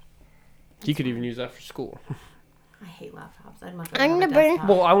 He could even use that for school. I hate laptops. I'd much rather I'm have a gonna bring- desktop.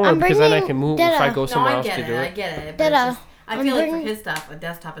 Well, I want I'm because then I bringing can move if I Dada. go No, somewhere I else get to it. do I it. get it. But it's Dada. just, I I'm feel like for bringing- his stuff, a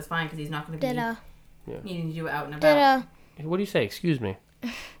desktop is fine because he's not going to be Dada. needing to do it out and about. Dada. What do you say? Excuse me.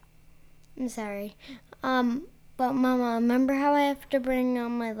 I'm sorry. But Mama, remember how I have to bring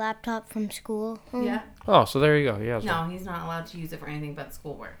my laptop from school home? Yeah. Oh, so there you go. Yeah. No, he's not allowed to use it for anything but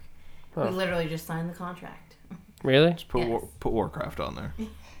schoolwork. Oh. We literally just signed the contract. Really? Put Yes. put Warcraft on there.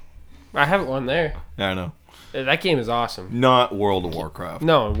 I have one there. Yeah, I know. That game is awesome. Not World of Warcraft.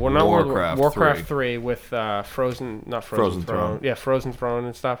 No, we're not Warcraft Warcraft 3 with Frozen, not Frozen, Frozen Throne. Throne. Yeah, Frozen Throne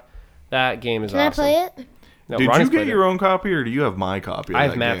and stuff. That game is Can awesome. I play it? No, Did Ronnie's you get played your it. own copy, or do you have my copy? Of I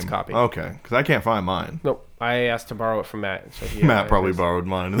have that Matt's game? copy. Okay, because I can't find mine. Nope. I asked to borrow it from Matt. So he Matt probably his. borrowed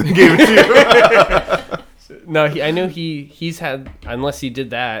mine and then gave it to you. No, I knew he's had, unless he did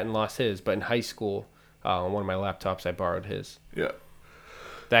that and lost his, but in high school, on one of my laptops, I borrowed his. Yeah.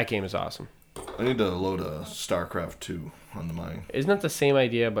 That game is awesome. I need to load a StarCraft 2 onto mine. Isn't that the same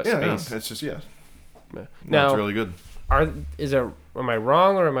idea, but Yeah, no, space? it's just, yeah. No, Now, it's really good. am I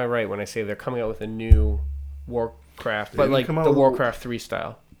wrong or am I right when I say they're coming out with a new Craft, They but didn't like come out the with- Warcraft 3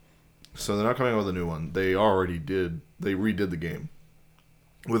 style. So they're not coming out with a new one. They already did. They redid the game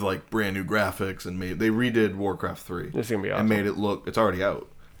with like brand new graphics and they redid Warcraft 3. This is gonna be awesome. And made it look. It's already out.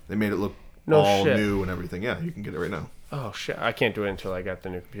 They made it look No all shit. new and everything. Yeah, you can get it right now. Oh shit! I can't do it until I got the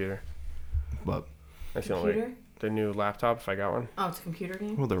new computer. But That's the only Computer? the new laptop if I got one. Oh, it's a computer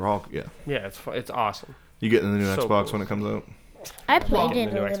game? well, they're all Yeah, it's awesome. You getting the new So Xbox cool. when it comes out? I played Getting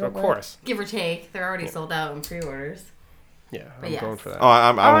it the a new Xbox, little of bit. course. Give or take. They're already sold out in pre-orders. Yeah, But I'm yes. going for that. Oh, I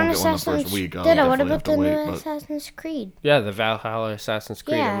won't On get one the Assassin's first week. I'll Did I? What definitely about have to the wait. new But Assassin's Creed? Yeah, the Valhalla Assassin's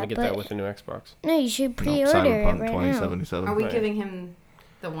Creed. I'm Yeah, gonna get but- that with the new Xbox. No, you should no, pre-order it Cyberpunk right now. 2077. Are we Right. giving him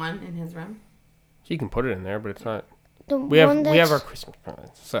the one in his room? He can put it in there, but it's not. The We have one we have that's- our Christmas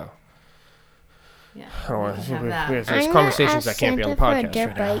presents, so Yeah. I don't want we to. can have that. There's I'm gonna conversations ask that can't be on the Santa for a podcast dirt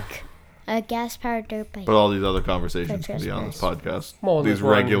right now. bike, a gas-powered dirt bike. But all these other conversations For can be on this Christmas. podcast. Well, These there's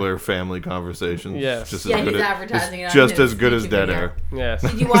one- regular family conversations. Yes. Just Yeah, as he's good advertising it on just his as good as YouTube Dead video. Air. Yes,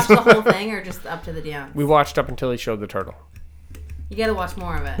 Did you watch the whole thing or just up to the dance? we watched up until he showed the turtle. You gotta watch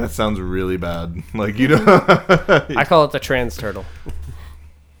more of it. That sounds really bad. Like you know. I call it the trans turtle.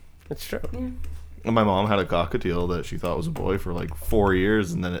 It's true. My mom had a cockatiel that she thought was a boy for like 4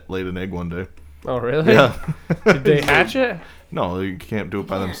 years, and then it laid an egg one day. Oh really? Yeah. Did they hatch it? No, they can't do it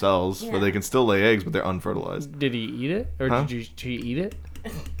by Yeah. themselves, Yeah. but they can still lay eggs, but they're unfertilized. Did he eat it, or Huh? did she eat it?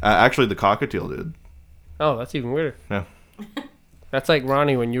 Actually, the cockatiel did. Oh, that's even weirder. Yeah. That's like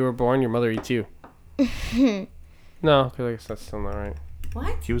Ronnie, when you were born, your mother eats you. No, because I guess that's still not right.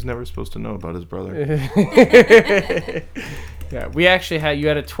 What? He was never supposed to know about his brother. Yeah, we actually had you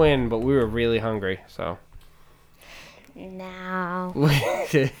had a twin, but we were really hungry, so. No.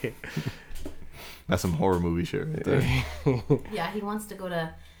 That's some horror movie shit right there. Yeah, he wants to go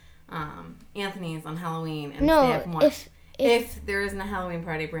to Anthony's on Halloween and No, stay up and watch. if- If there isn't a Halloween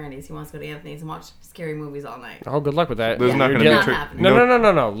party at Brandy's, he wants to go to Anthony's and watch scary movies all night. Oh, good luck with that. There's Yeah, not You're going to be dealing- trick.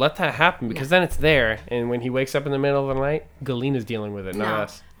 happening. No. Let that happen because then it's there, and when he wakes up in the middle of the night, Galena's dealing with it, not No,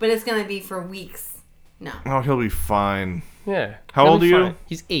 us. but it's gonna be for weeks. No. Oh, he'll be fine. Yeah. How he'll old be are you? fine.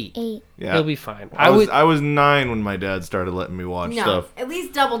 He's 8. 8. Yeah. He'll be fine. I was 9 when my dad started letting me watch No, stuff. at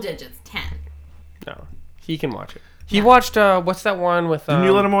least double digits, 10. No, he can watch it. He watched what's that one with? Didn't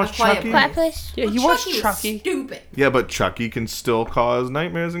you let him watch A Quiet Chucky? Place. Quiet Place. Yeah, he Well, watched Chucky was Chucky. Stupid. Yeah, but Chucky can still cause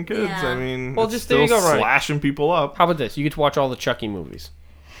nightmares in kids. Yeah. I mean, Well, it's just there you still go, Ryan. slashing people up. How about this? You get to watch all the Chucky movies.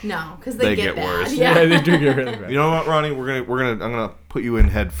 No, because they, They get get bad. worse. Yeah. they do get really bad. You know what, Ronnie? I'm gonna put you in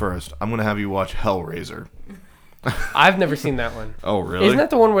head first. I'm gonna have you watch Hellraiser. I've never seen that one. Oh, really? Isn't that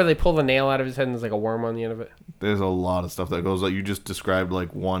the one where they pull the nail out of his head and there's like a worm on the end of it? There's a lot of stuff that goes. Like you just described,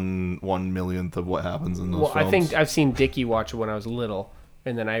 like 1/1,000,000th of what happens in those Well, films. I think I've seen Dickie watch it when I was little,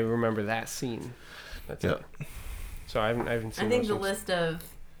 and then I remember that scene. That's Yeah. it. So I haven't seen. I think those the things. list of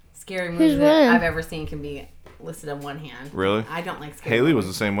scary movies that winning? I've ever seen can be listed on one hand. Really? I don't like scary Haley was the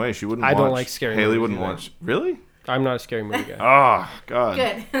movies. same way. She wouldn't. I don't watch- like scary Haley movies wouldn't either. watch. Really? I'm not a scary movie guy. Oh God.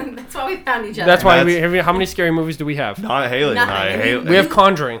 Good. That's why we found each other. That's why That's- how many scary movies do we have? Not Haley. Nothing. Not Haley. We have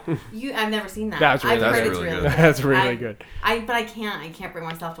Conjuring. I've never seen that. That's really- I've that's heard really it's good. really good. That's really good. But I can't bring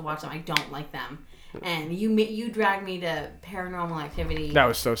myself to watch them. I don't like them. And you dragged me to Paranormal Activity. That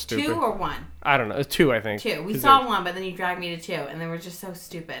was so stupid. 2 or 1? I don't know. It's 2, I think. 2. We 'Cause saw they're- 1, but then you dragged me to 2, and they were just so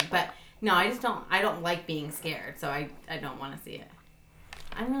stupid. But no, I don't like being scared, so I don't want to see it.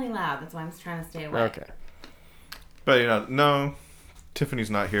 I'm really loud. That's why I'm trying to stay away. Okay. But no, Tiffany's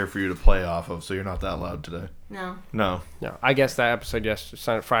not here for you to play off of, so you're not that loud today. No. No. No, I guess that episode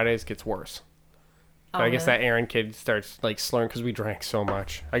yesterday, Fridays, gets worse. But I guess that Aaron kid starts like slurring because we drank so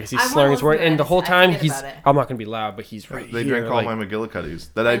much. I guess he's I wanna slurring his listen word, to and the it. whole I time forget he's. about it. I'm not gonna be loud, but he's right They here. drank all like- my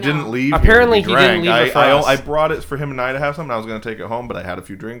McGillicuddies that I I know. didn't leave. Apparently here to be he didn't drank. leave it for I us. brought it for him and I to have some, and I was going to take it home, but I had a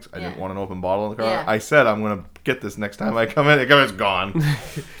few drinks. I didn't Yeah. want an open bottle in the car. Yeah. I said I'm going to get this next time I come in. It's gone.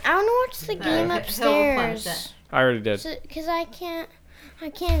 I want to watch the game He'll replenish upstairs. it. I already did. Because I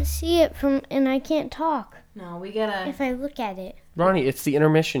can't see it and I can't talk No, we gotta. if I look at it. Ronnie, it's the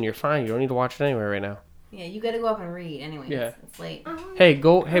intermission. You're fine. You don't need to watch it anyway right now. Yeah, you gotta go up and read anyway. Yeah. It's late. Hey,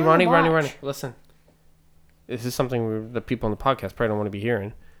 go. Hey, I wanna Ronnie. watch. Listen. This is something the people on the podcast probably don't want to be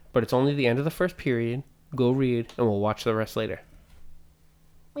hearing, but it's only the end of the first period. Go read, and we'll watch the rest later.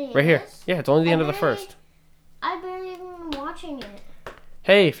 Wait, Right here. this? Yeah, it's only the I end of the barely- first. I barely even been watching it.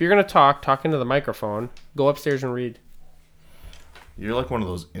 Hey, if you're gonna talk into the microphone. Go upstairs and read. You're like one of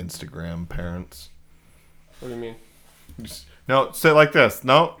those Instagram parents. What do you mean? No, sit like this.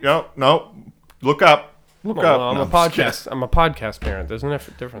 No. Look up. Look up. I'm No, a just kidding. podcast. I'm a podcast parent. There's no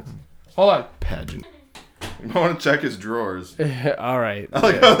difference. Hold on. Pageant. I want to check his drawers. All right. I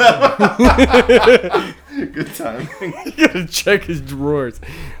like how that. Good timing. You gotta check his drawers.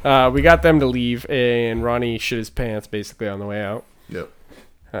 We got them to leave, and Ronnie shit his pants basically on the way out. Yep.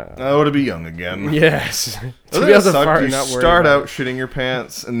 Oh, to be young again. Yes. Doesn't it suck? You start out shitting your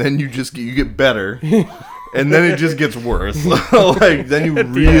pants, and then you get better, and then it just gets worse. Like then you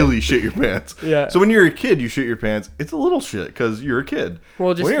really shit your pants. Yeah. So when you're a kid, you shit your pants. It's a little shit because you're a kid.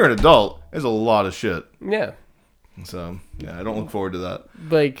 Well, when you're an adult, there's a lot of shit. Yeah. So yeah, I don't look forward to that.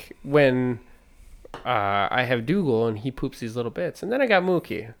 Like when I have Dougal and he poops these little bits, and then I got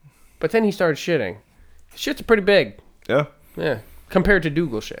Mookie, but then he started shitting. Shit's pretty big. Yeah. Yeah. Compared to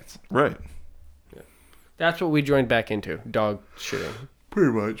Dougal shits. Right. Yeah. That's what we joined back into. Dog shitting.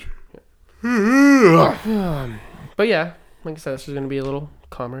 Pretty much. Yeah. But yeah, like I said, this is going to be a little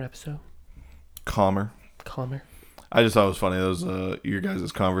calmer episode. Calmer. I just thought it was funny. That was your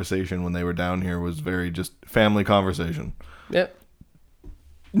guys' conversation when they were down here was very just family conversation. Yep.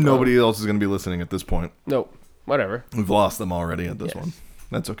 Nobody else is going to be listening at this point. Nope. Whatever. We've lost them already at this one.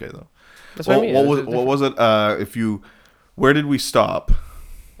 That's okay, though. That's what I mean. What was it? Where did we stop?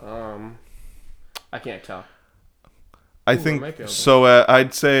 I can't tell. I think so.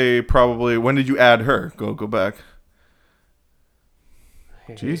 I'd say probably. When did you add her? Go back.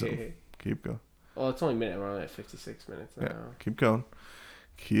 Jesus, keep going. Well, it's only a minute. We're only at 56 minutes now. Yeah,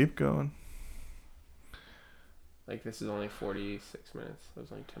 keep going. Like this is only 46 minutes. That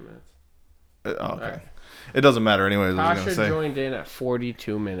was only 10 minutes. Okay. Right. It doesn't matter anyways. Tasha joined in at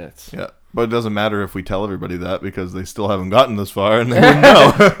 42 minutes. Yeah, but it doesn't matter if we tell everybody that because they still haven't gotten this far and they wouldn't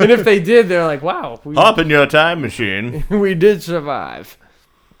know. And if they did, they're like, wow. Hop in your time machine. We did survive.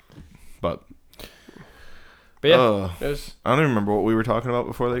 But yeah, I don't even remember what we were talking about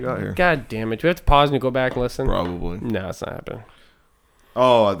before they got here. God damn it. Do we have to pause and go back and listen? Probably. No, it's not happening.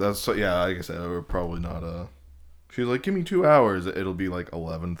 Oh, like I said, we're probably not She's like, give me 2 hours. It'll be like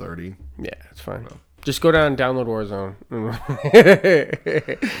 11:30. Yeah, it's fine. No. Just go down and download Warzone.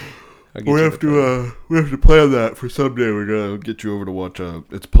 We have to plan that for someday. We're gonna get you over to watch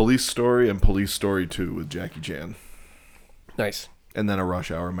it's Police Story and Police Story 2 with Jackie Chan. Nice. And then a Rush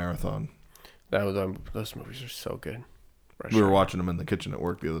Hour marathon. Those movies are so good. We were watching them in the kitchen at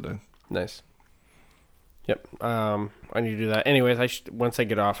work the other day. Nice. Yep. I need to do that. Anyways, once I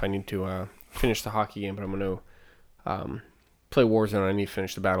get off, I need to finish the hockey game, but I'm gonna play Warzone. I need to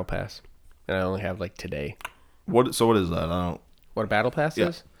finish the Battle Pass, and I only have like today. What is that? What a Battle Pass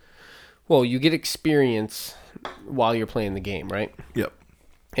is? Well, you get experience while you're playing the game, right? Yep.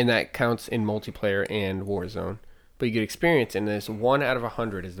 And that counts in multiplayer and Warzone. But you get experience, and this 1 out of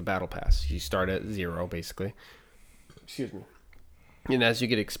 100 is the Battle Pass. You start at 0, basically. Excuse me. And as you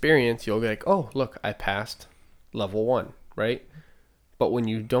get experience, you'll be like, oh, look, I passed level 1, right? But when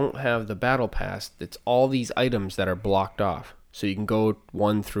you don't have the Battle Pass, it's all these items that are blocked off. So you can go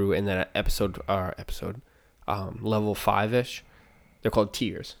 1 through, and then at level 5-ish, they're called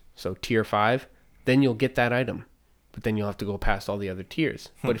tiers. So tier 5, then you'll get that item. But then you'll have to go past all the other tiers.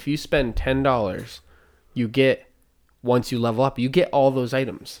 But if you spend $10, you get, once you level up, you get all those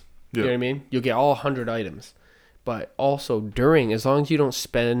items. You know what I mean? You'll get all 100 items. But also as long as you don't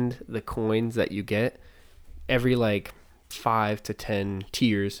spend the coins that you get, every like 5 to 10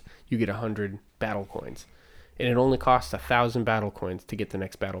 tiers, you get 100 battle coins. And it only costs 1,000 battle coins to get the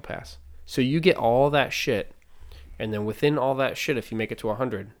next Battle Pass. So you get all that shit. And then within all that shit, if you make it to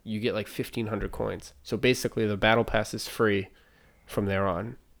 100, you get like 1,500 coins. So basically, the Battle Pass is free from there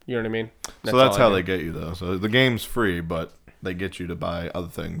on. You know what I mean? That's how they get you, though. So the game's free, but they get you to buy other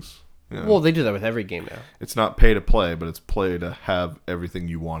things. You know? Well, they do that with every game now. It's not pay to play, but it's play to have everything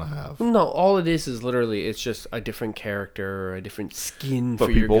you want to have. No, all it is literally, it's just a different character or a different skin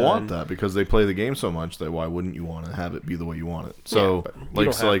for your gun. But people want that because they play the game so much that why wouldn't you want to have it be the way you want it? So,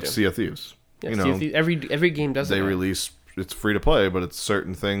 like Sea of Thieves. Yeah, every game does it. They release, it's free to play, but it's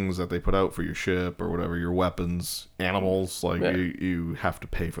certain things that they put out for your ship or whatever, your weapons, animals. Like you have to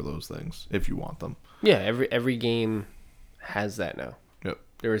pay for those things if you want them. Yeah, every game has that now. Yep.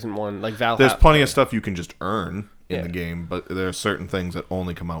 There isn't one like Valhalla. There's plenty of stuff you can just earn in the game, but there are certain things that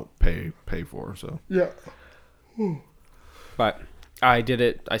only come out pay for. So But I did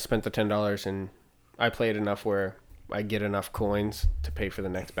it. I spent the $10 and I played enough where I get enough coins to pay for the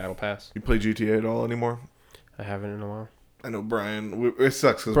next Battle Pass. You play GTA at all anymore? I haven't in a while. I know Brian. It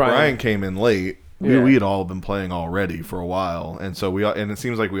sucks because Brian came in late. We had all been playing already for a while, and so and it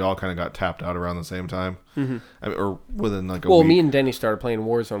seems like we all kind of got tapped out around the same time, or within like a week. Well, me and Denny started playing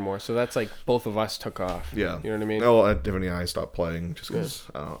Warzone more, so that's like both of us took off. Yeah, you know what I mean. Oh, Tiffany and I stopped playing just because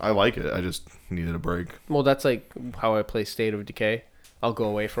I like it. I just needed a break. Well, that's like how I play State of Decay. I'll go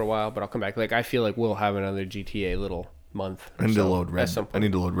away for a while, but I'll come back. Like I feel like we'll have another GTA little month. I need to load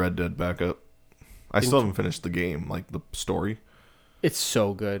Red Dead back up. I still haven't finished the game, like the story. It's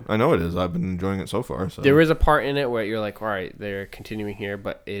so good. I know it is. I've been enjoying it so far. So. There is a part in it where you're like, all right, they're continuing here,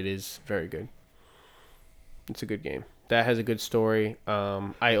 but it is very good. It's a good game. That has a good story.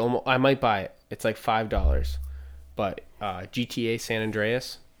 I might buy it. It's like $5. But GTA San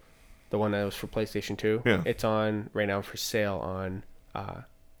Andreas, the one that was for PlayStation 2, it's on right now for sale on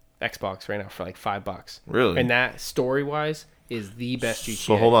Xbox right now for like $5. Really? And that story-wise is the best GTA.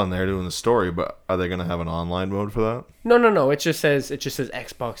 So hold on, they're doing the story, but are they going to have an online mode for that? No. It just says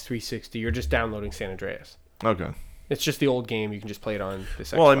Xbox 360. You're just downloading San Andreas. Okay. It's just the old game. You can just play it on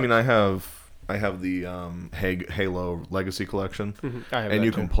this Xbox. Well, I mean, I have the Halo Legacy Collection, and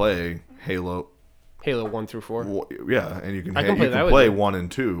you can play Halo 1 through 4. Yeah, and you can play 1 and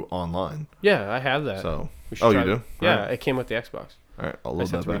 2 online. Yeah, I have that. So, you do? Yeah, it came with the Xbox. All right, I'll load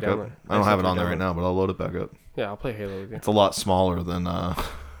that back up. I don't have it on there right now, but I'll load it back up. Yeah, I'll play Halo with you. It's a lot smaller than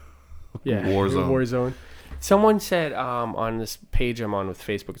Warzone. Someone said on this page I'm on with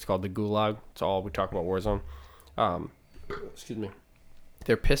Facebook, it's called the Gulag. It's all we talk about Warzone. Excuse me.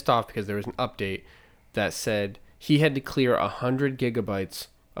 They're pissed off because there was an update that said he had to clear 100 gigabytes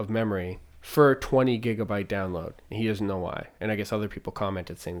of memory for a 20 gigabyte download. And he doesn't know why. And I guess other people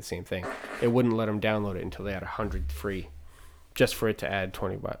commented saying the same thing. It wouldn't let him download it until they had 100 free, just for it to add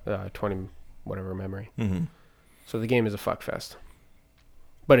 20 whatever memory. Mm-hmm. So the game is a fuck fest,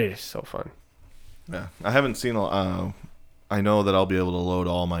 but it is so fun. Yeah, I haven't seen. I know that I'll be able to load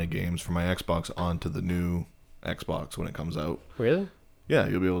all my games for my Xbox onto the new Xbox when it comes out. Really? Yeah,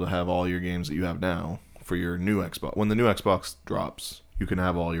 you'll be able to have all your games that you have now for your new Xbox. When the new Xbox drops, you can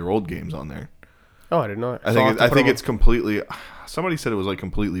have all your old games on there. Oh, I didn't know that. I think it's completely. Somebody said it was like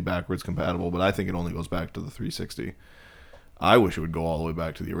completely backwards compatible, but I think it only goes back to the 360. I wish it would go all the way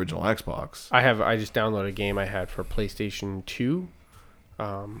back to the original Xbox. I just downloaded a game I had for PlayStation 2,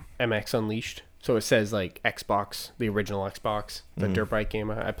 MX Unleashed. So it says like Xbox, the original Xbox, the dirt bike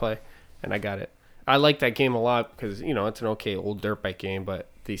game I play, and I got it. I like that game a lot because, it's an okay old dirt bike game, but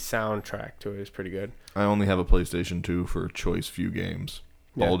the soundtrack to it is pretty good. I only have a PlayStation 2 for choice few games.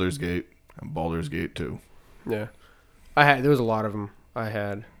 Yeah. Baldur's Gate and Baldur's Gate 2. Yeah. There was a lot of them I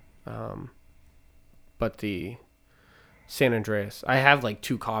had. But the San Andreas, I have like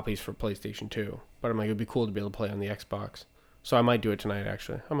 2 copies for PlayStation 2, but I'm like, it'd be cool to be able to play on the Xbox. So I might do it tonight,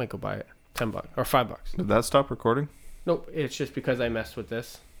 actually. I might go buy it. $10 or $5. Did that stop recording? Nope. It's just because I messed with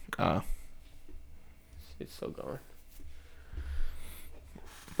this. It's still going.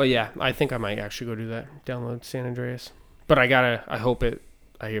 But yeah, I think I might actually go do that. Download San Andreas. But I'm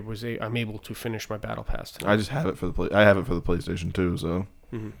able to finish my battle pass tonight. I just have it for the I have it for the PlayStation 2, so.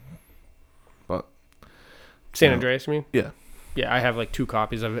 Mm-hmm. But San Andreas, you mean? Yeah. Yeah, I have like 2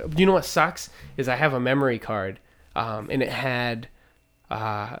 copies of it. You know what sucks is I have a memory card, and it had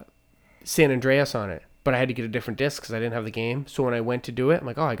San Andreas on it, but I had to get a different disc because I didn't have the game. So when I went to do it, I'm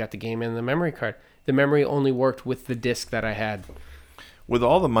like, oh, I got the game and the memory card. The memory only worked with the disc that I had. With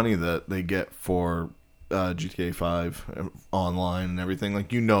all the money that they get for GTA 5 online and everything, like,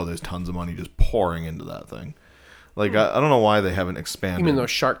 there's tons of money just pouring into that thing. Like, I don't know why they haven't expanded. You mean those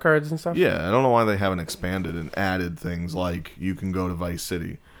shark cards and stuff? Yeah, I don't know why they haven't expanded and added things like you can go to Vice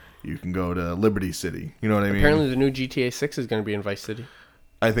City. You can go to Liberty City. You know what I mean? Apparently the new GTA 6 is going to be in Vice City.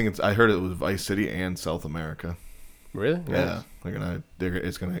 I heard it was Vice City and South America. Really? Yeah.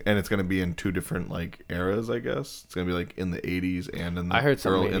 It's gonna be in 2 different like eras, I guess. It's gonna be like in the 80s and in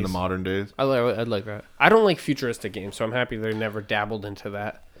the modern days. I'd like that. I don't like futuristic games, so I'm happy they never dabbled into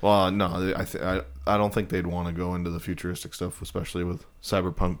that. Well, no, I don't think they'd want to go into the futuristic stuff, especially with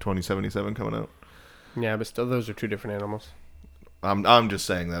Cyberpunk 2077 coming out. Yeah, but still, those are 2 different animals. I'm just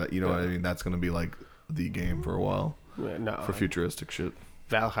saying that, what I mean. That's gonna be like the game for a while. For futuristic shit.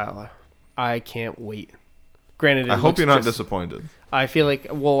 Valhalla. I can't wait. Granted, I hope you're not disappointed. I feel like,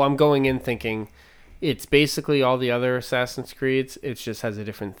 I'm going in thinking it's basically all the other Assassin's Creeds. It just has a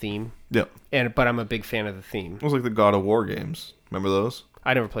different theme. Yeah. But I'm a big fan of the theme. It was like the God of War games. Remember those?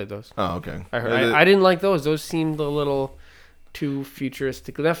 I never played those. Oh, okay. I didn't like those. Those seemed a little too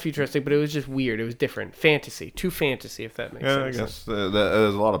futuristic. Not futuristic, but it was just weird. It was different. Fantasy. Too fantasy, if that makes sense. Yeah, I guess.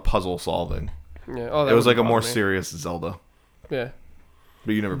 There's a lot of puzzle solving. Yeah. Oh, it was like a more serious Zelda. Yeah.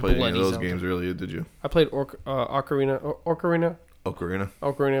 But you never played any of those games, really, did you? I played Ocarina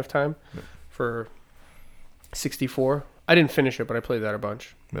of Time for 64. I didn't finish it, but I played that a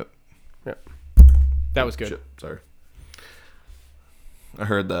bunch. Yep. That was good. Shit, sorry. I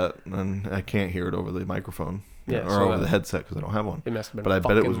heard that, and I can't hear it over the microphone. Yeah, or over the headset because I don't have one. It must have been but I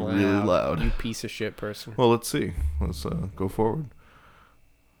bet it was really loud. You piece of shit person. Well, let's see. Let's go forward.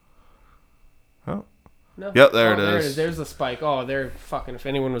 No. Yep, there it There is. There's the spike. Oh, they're fucking. If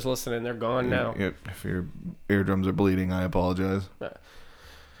anyone was listening, they're gone now. Yep. If your eardrums are bleeding, I apologize. But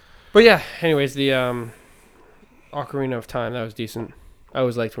yeah. Anyways, the Ocarina of Time, that was decent. I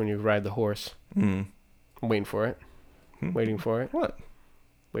always liked when you ride the horse. Mm. I'm waiting for it. Waiting for it. What?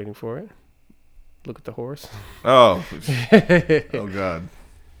 Waiting for it. Look at the horse. Oh. Oh God.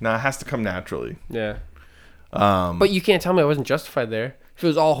 No, it has to come naturally. Yeah. But you can't tell me I wasn't justified there. If it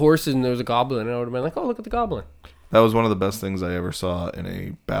was all horses and there was a goblin, I would have been like, oh, look at the goblin. That was one of the best things I ever saw in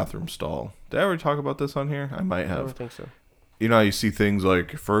a bathroom stall. Did I ever talk about this on here? I might have. I don't think so. You know how you see things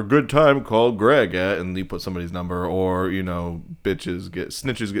like, for a good time, call Greg at, and you put somebody's number, or, you know,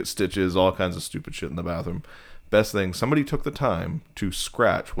 snitches get stitches, all kinds of stupid shit in the bathroom. Best thing, somebody took the time to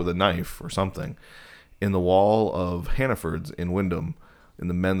scratch with a knife or something in the wall of Hannaford's in Wyndham, in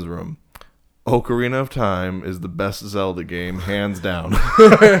the men's room. Ocarina of Time is the best Zelda game, hands down.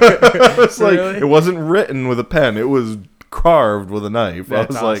 It's like, Really? it wasn't written with a pen, it was carved with a knife.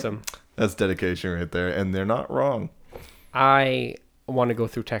 That's I was awesome. like, that's dedication right there, and they're not wrong. I want to go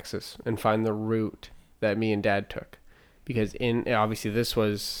through Texas and find the route that me and Dad took. Because obviously this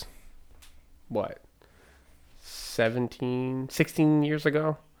was, what, 16 years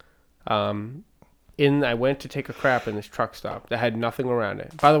ago? I went to take a crap in this truck stop that had nothing around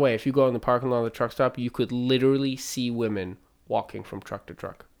it. By the way, if you go in the parking lot of the truck stop, you could literally see women walking from truck to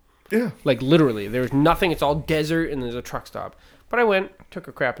truck. Yeah. Like literally, there's nothing. It's all desert and there's a truck stop. But I went, took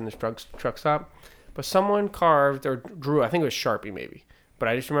a crap in this truck stop. But someone carved or drew, I think it was Sharpie maybe. But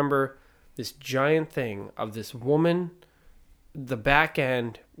I just remember this giant thing of this woman, the back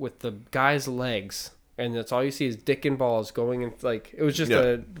end with the guy's legs. And that's all you see is dick and balls going in. Like, it was just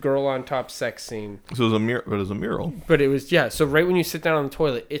a girl on top sex scene. So it was a mural. But it was, yeah. So right when you sit down on the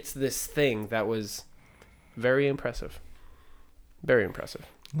toilet, it's this thing that was very impressive. Very impressive.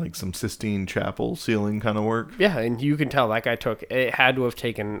 Like some Sistine Chapel ceiling kind of work. Yeah, and you can tell that guy it had to have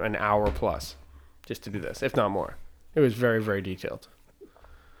taken an hour plus just to do this, if not more. It was very, very detailed.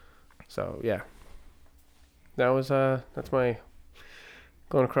 So, yeah. That's my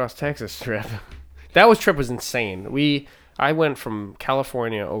going across Texas trip. That trip was insane. I went from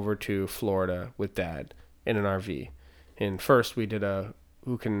California over to Florida with Dad in an RV. And first we did a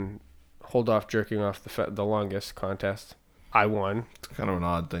who can hold off jerking off the longest contest. I won. It's kind of an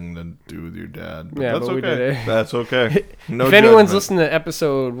odd thing to do with your dad. But Yeah, that's but we okay. did it. That's okay. No if anyone's judgment. listening to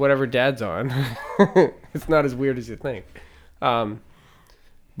episode whatever Dad's on, it's not as weird as you think.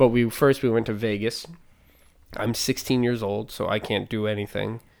 But we went to Vegas. I'm 16 years old, so I can't do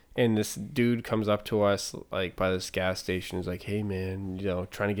anything. And this dude comes up to us like by this gas station. He's like, "Hey man,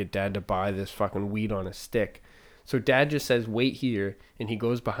 trying to get Dad to buy this fucking weed on a stick." So Dad just says, "Wait here," and he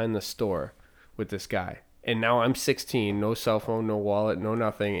goes behind the store with this guy. And now I'm 16, no cell phone, no wallet, no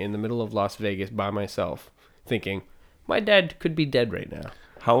nothing, in the middle of Las Vegas by myself, thinking, my dad could be dead right now.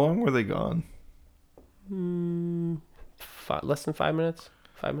 How long were they gone? Less than 5 minutes.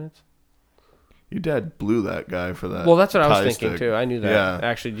 5 minutes. Your dad blew that guy for that. Well, that's what I was tie thinking stick. too. I knew that. Yeah.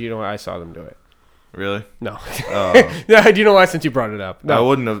 Actually, do you know what? I saw them do it. Really? No. Oh. Yeah, do you know why? Since you brought it up. No. I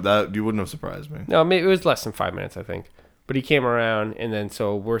wouldn't have that. You wouldn't have surprised me. No, maybe it was less than 5 minutes, I think. But he came around, and then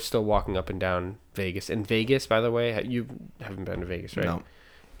so we're still walking up and down Vegas. And Vegas, by the way, you haven't been to Vegas, right? No.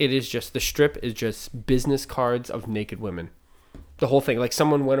 It is just, the strip is just business cards of naked women. The whole thing. Like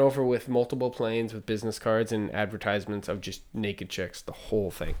someone went over with multiple planes with business cards and advertisements of just naked chicks. The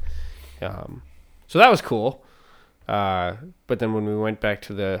whole thing. So that was cool. But then when we went back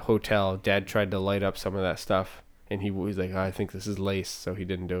to the hotel, Dad tried to light up some of that stuff. And he was like, I think this is lace. So he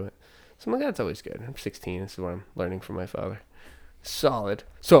didn't do it. So I'm like, that's always good. I'm 16. This is what I'm learning from my father. Solid.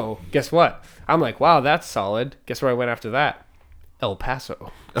 So guess what? I'm like, wow, that's solid. Guess where I went after that? El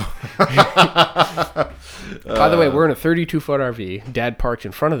Paso. By the way, we're in a 32-foot RV. Dad parked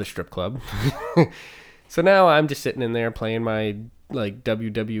in front of the strip club. So now I'm just sitting in there playing my like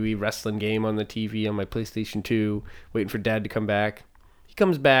WWE wrestling game on the TV on my PlayStation 2, waiting for Dad to come back. He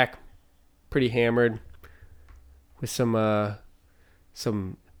comes back pretty hammered with some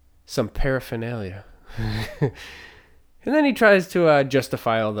paraphernalia. And then he tries to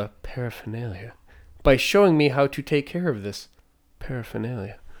justify all the paraphernalia by showing me how to take care of this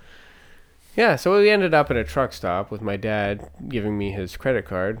paraphernalia. Yeah, so we ended up at a truck stop with my dad giving me his credit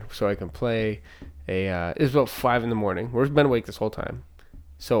card so I can play it was about 5 a.m. We've been awake this whole time.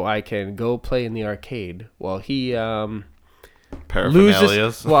 So I can go play in the arcade while he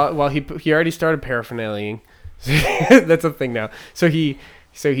Paraphernalias. while he already started paraphernaliaing. That's a thing now. So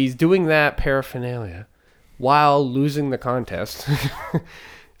he's doing that paraphernalia while losing the contest.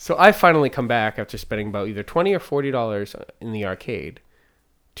 So I finally come back after spending about either $20 or $40 in the arcade.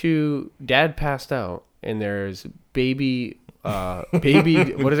 to Dad passed out, and there's baby what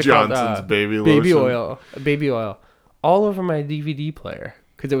is it Johnson's called? baby oil, all over my DVD player,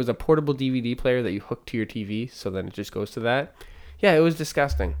 because it was a portable DVD player that you hook to your TV, so then it just goes to that. Yeah, it was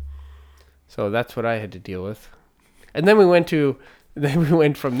disgusting. So that's what I had to deal with, and then we went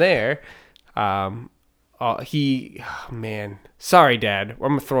from there. Man, sorry, Dad.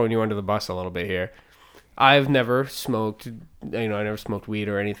 I'm throwing you under the bus a little bit here. I've never smoked, I never smoked weed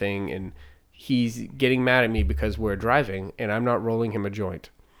or anything, and he's getting mad at me because we're driving and I'm not rolling him a joint.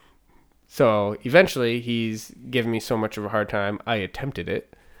 So eventually he's giving me so much of a hard time, I attempted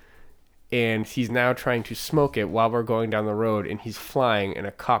it, and he's now trying to smoke it while we're going down the road, and he's flying, and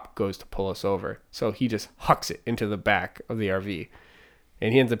a cop goes to pull us over. So he just hucks it into the back of the RV,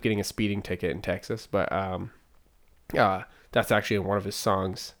 and he ends up getting a speeding ticket in Texas. But that's actually one of his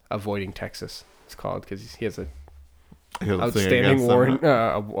songs, Avoiding Texas. It's called, because he has a outstanding warrant.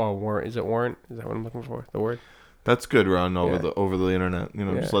 Warrant. Is it warrant? Is that what I'm looking for? The word? That's good, Ron, over the internet.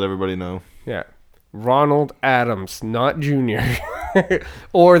 Just let everybody know. Yeah. Ronald Adams, not Junior.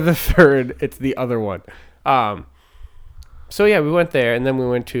 Or the third. It's the other one. So yeah, we went there, and then we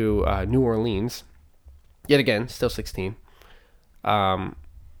went to New Orleans. Yet again, still 16. And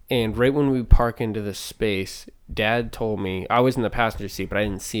right when we park into this space, Dad told me, I was in the passenger seat, but I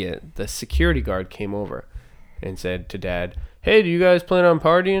didn't see it. The security guard came over and said to Dad, "Hey, do you guys plan on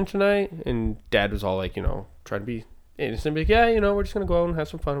partying tonight?" And Dad was all like, trying to be innocent, like, yeah, we're just going to go out and have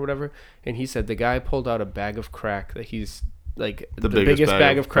some fun or whatever. And he said the guy pulled out a bag of crack that he's, like, the biggest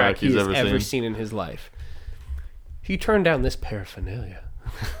bag of crack he's ever seen in his life. He turned down this paraphernalia.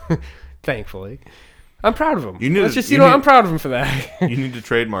 Thankfully. I'm proud of him. I'm proud of him for that. You need to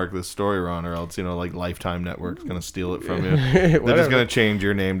trademark this story, Ron, or else, like Lifetime Network's going to steal it from you. They're just going to change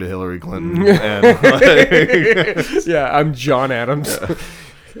your name to Hillary Clinton. Yeah, I'm John Adams.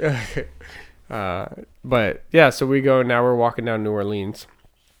 But, yeah, so we're walking down New Orleans.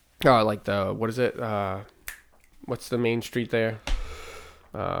 Like what is it? What's the main street there?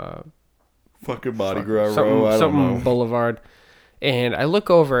 Fucking Mardi Gras Row, I don't know. Boulevard. And I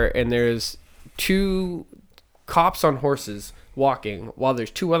look over, and there's 2 cops on horses walking, while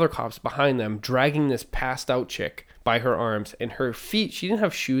there's 2 other cops behind them dragging this passed out chick by her arms, and her feet, she didn't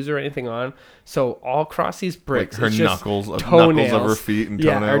have shoes or anything on, so all across these bricks, like her knuckles of her feet and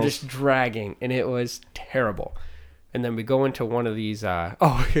toenails are just dragging, and it was terrible. And then we go into one of these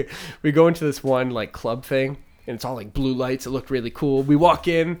we go into this one like club thing, and it's all like blue lights. It looked really cool. We walk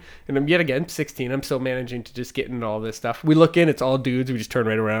in, and I'm yet again 16. I'm still managing to just get into all this stuff. We look in, it's all dudes. We just turn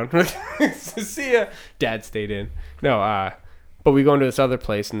right around. See ya. Dad stayed in. No, but we go into this other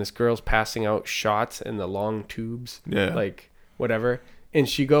place, and this girl's passing out shots in the long tubes. Yeah. Like, whatever. And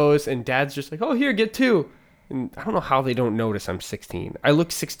she goes, and Dad's just like, "Oh, here, get 2." And I don't know how they don't notice I'm 16. I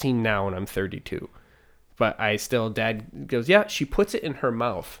look 16 now, and I'm 32. But Dad goes, "Yeah," she puts it in her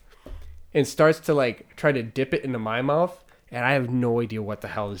mouth and starts to like try to dip it into my mouth, and I have no idea what the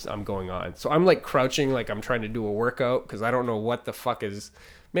hell I'm going on. So I'm like crouching, like I'm trying to do a workout, because I don't know what the fuck is.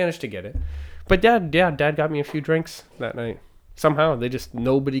 Managed to get it, but Dad got me a few drinks that night. Somehow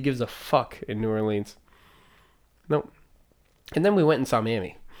nobody gives a fuck in New Orleans. Nope. And then we went and saw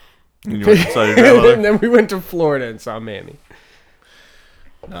Mammy. And you went and saw your grandmother? And then we went to Florida and saw Mammy.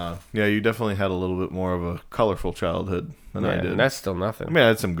 Yeah, you definitely had a little bit more of a colorful childhood than I did. And that's still nothing. I mean, I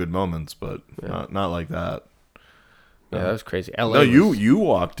had some good moments, but not like that. Yeah, that was crazy. LA no, you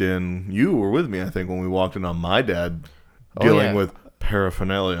walked in. You were with me, I think, when we walked in on my dad dealing with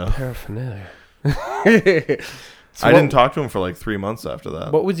paraphernalia. So I didn't talk to him for like 3 months after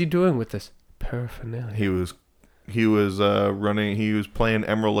that. What was he doing with this paraphernalia? He was running. He was playing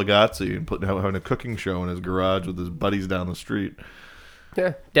Emerald Lagasse and having a cooking show in his garage with his buddies down the street.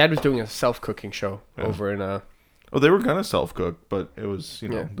 Yeah, Dad was doing a self-cooking show over in Oh, they were gonna self-cook, but it was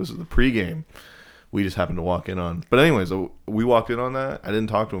this is the pregame. We just happened to walk in on. But anyways, we walked in on that. I didn't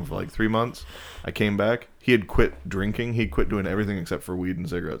talk to him for like 3 months. I came back. He had quit drinking. He quit doing everything except for weed and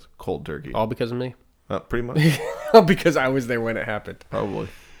cigarettes. Cold turkey. All because of me? Pretty much. Because I was there when it happened. Probably.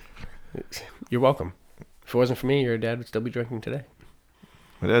 You're welcome. If it wasn't for me, your dad would still be drinking today.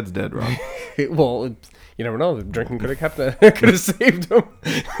 My dad's dead, Rob. Well, you never know. The drinking could have saved him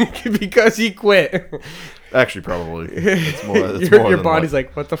because he quit. Actually, probably. It's more your body's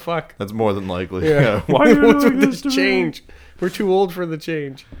like, what the fuck? That's more than likely. Yeah. Why? What's with this change? We're too old for the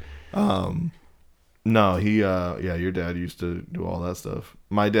change. No, your dad used to do all that stuff.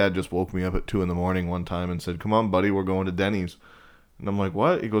 My dad just woke me up at 2 a.m. one time and said, "Come on, buddy, we're going to Denny's." And I'm like,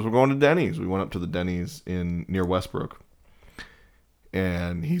 "What?" He goes, "We're going to Denny's." We went up to the Denny's near Westbrook.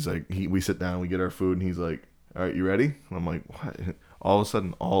 And he's like, we sit down, we get our food, and he's like, "All right, you ready?" And I'm like, "What?" all of a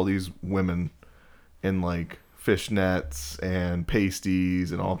sudden all these women in like fishnets and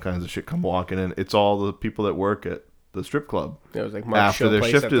pasties and all kinds of shit come walking in. It's all the people that work at the strip club. It was like after their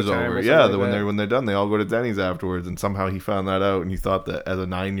shift is over. Yeah, like when they're done, they all go to Denny's afterwards. And somehow he found that out, and he thought that as a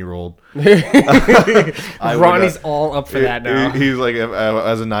 9-year-old, Ronnie's all up for that now. He's like,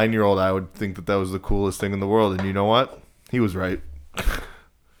 as a 9-year-old, I would think that was the coolest thing in the world. And you know what? He was right.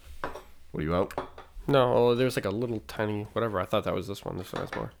 What are you out? No, there's like a little tiny whatever. I thought that was this one. This one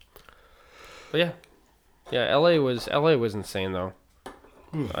has more. But yeah. LA was insane though.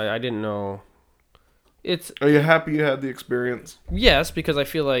 I didn't know. Are you happy you had the experience? Yes, because I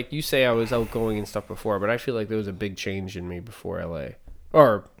feel like you say I was outgoing and stuff before, but I feel like there was a big change in me before LA,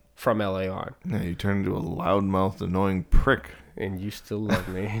 or from LA on. Yeah, you turned into a loudmouthed, annoying prick, and you still love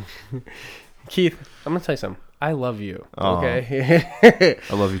me, Keith. I'm gonna tell you something. I love you. Okay.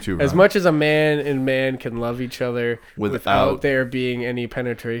 I love you too, Ron. As much as a man and man can love each other without there being any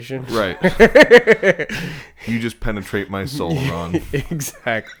penetration. Right. You just penetrate my soul, Ron.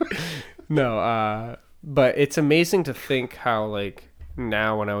 Exactly. No, but it's amazing to think how, like,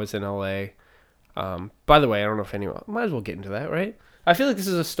 now when I was in LA, by the way, I don't know if anyone, might as well get into that, right? I feel like this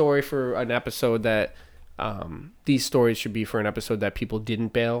is a story for an episode that, these stories should be for an episode that people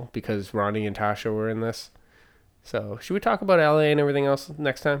didn't bail because Ronnie and Tasha were in this. So, should we talk about LA and everything else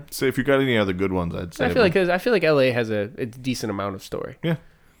next time? So, if you got any other good ones, I'd say. I feel like LA has a decent amount of story. Yeah.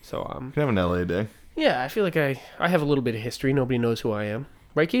 So, you can have an LA day. Yeah, I feel like I have a little bit of history. Nobody knows who I am.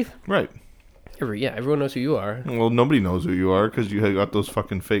 Right, Keith? Right. Everyone knows who you are. Well, nobody knows who you are because you got those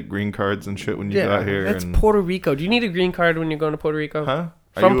fucking fake green cards and shit when you got here. That's Puerto Rico. Do you need a green card when you're going to Puerto Rico? Huh?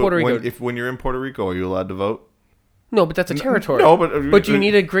 From Puerto Rico. When you're in Puerto Rico, are you allowed to vote? No, but that's a territory. No, but you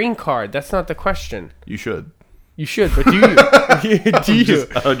need a green card. That's not the question. You should. You should, but do you? Do you?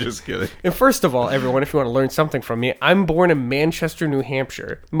 I'm just kidding. And first of all, everyone, if you want to learn something from me, I'm born in Manchester, New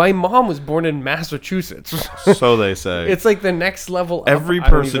Hampshire. My mom was born in Massachusetts. So they say. It's like the next level. Every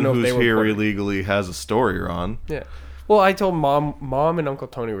person who's here illegally has a story, Ron. Yeah. Well, I told mom and Uncle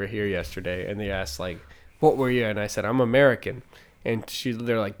Tony were here yesterday, and they asked, like, what were you? And I said, I'm American. And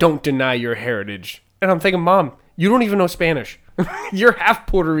they're like, don't deny your heritage. And I'm thinking, Mom, you don't even know Spanish. You're half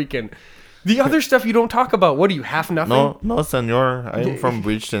Puerto Rican. The other stuff you don't talk about. What are you, half nothing? No, senor. I'm from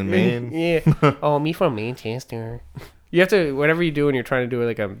Bridgeton, Maine. Yeah. Oh, me from Manchester. You have to, whatever you do when you're trying to do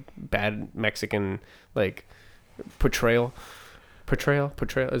like a bad Mexican, like, portrayal.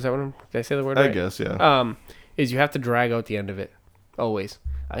 Is that what did I say the word right? I guess, yeah. Is you have to drag out the end of it. Always.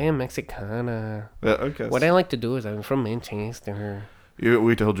 I am Mexicana. Yeah, okay. What I like to do is I'm from Manchester.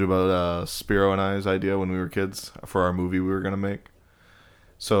 We told you about Spiro and I's idea when we were kids for our movie we were going to make.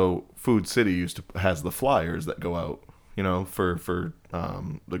 So Food City has the flyers that go out, for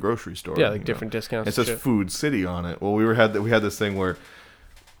the grocery store. Yeah, like different discounts. It says Food City on it. Well, we had this thing where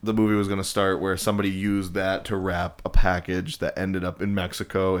the movie was going to start where somebody used that to wrap a package that ended up in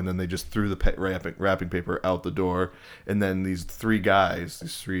Mexico, and then they just threw the wrapping paper out the door, and then these three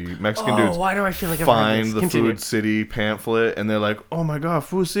Mexican dudes why do I feel like find the Food City pamphlet, and they're like, oh my god,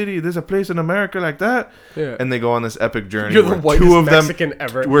 Food City, there's a place in America like that? Yeah. And they go on this epic journey. You're the whitest Mexican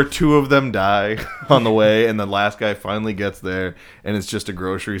ever. Where two of them die on the way, and the last guy finally gets there, and it's just a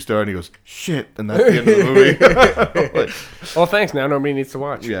grocery store, and he goes, shit, and that's the end of the movie. Well, thanks, now nobody needs to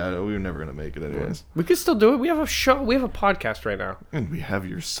watch. Yeah, we were never going to make it anyways. We could still do it. We have a show. We have a podcast right now. And we have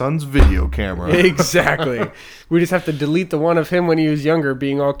your son's video camera. Exactly. We just have to delete the one of him when he was younger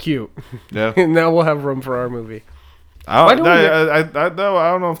being all cute. Yeah. And now we'll have room for our movie. I don't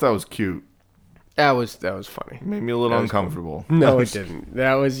know if that was cute. That was funny. It made me a little uncomfortable. Cool. No, it didn't.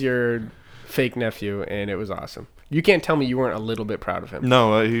 That was your fake nephew, and it was awesome. You can't tell me you weren't a little bit proud of him.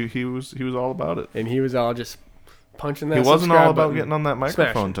 No, he was all about it. And he was all just punching that. He wasn't all about getting on that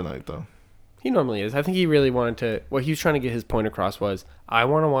microphone tonight, though. He normally is. I think he really wanted to. What he was trying to get his point across was, I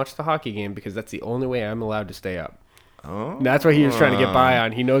want to watch the hockey game because that's the only way I'm allowed to stay up. Oh, and that's what he was trying to get by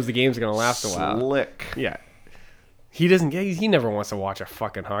on. He knows the game's going to last a while. Slick. Yeah. He doesn't. He never wants to watch a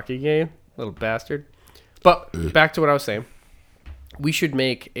fucking hockey game, little bastard. But back to what I was saying. We should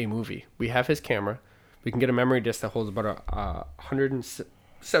make a movie. We have his camera. We can get a memory disc that holds about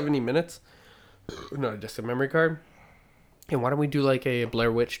 170 minutes. No, just a memory card. And why don't we do like a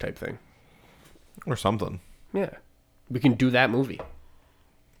Blair Witch type thing? Or something. Yeah. We can do that movie.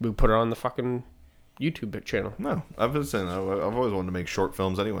 We put it on the fucking YouTube channel. No, I've been saying that. I've always wanted to make short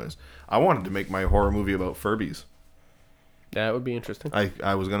films anyways. I wanted to make my horror movie about Furbies. That would be interesting.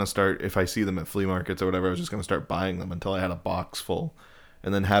 I was going to start, if I see them at flea markets or whatever, I was just going to start buying them until I had a box full.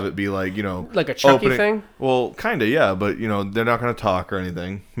 And then have it be like, like a Chucky thing? Well, kind of, yeah. But, they're not going to talk or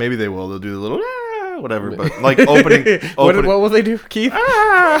anything. Maybe they will. They'll do the little, whatever. But like opening what will they do, Keith?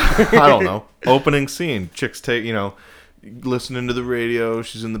 I don't know. Opening scene, chicks listening to the radio.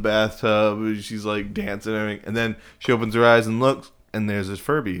 She's in the bathtub. She's like dancing and everything. And then she opens her eyes and looks, and there's this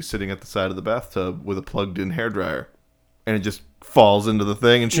Furby sitting at the side of the bathtub with a plugged-in hairdryer, and it just falls into the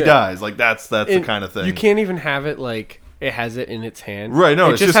thing, and she dies. Like that's the kind of thing. You can't even have it like it has it in its hand. Right?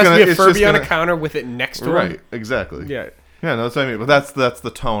 No, it just has to be a Furby on a counter with it next to right, him. Exactly. Yeah. Yeah, no, that's what I mean. But that's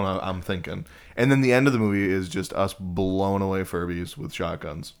the tone I'm thinking. And then the end of the movie is just us blowing away Furbies with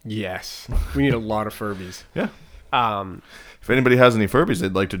shotguns. Yes. We need a lot of Furbies. Yeah. If anybody has any Furbies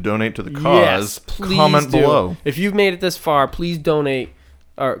they'd like to donate to the cause, yes, please comment below. If you've made it this far, please donate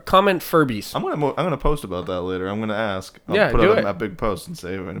or comment Furbies. I'm gonna post about that later. I'm gonna ask. I'll put do out it. a big post and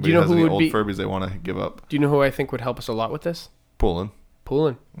say if anybody has any old Furbies they want to give up. Do you know who I think would help us a lot with this? Poolin.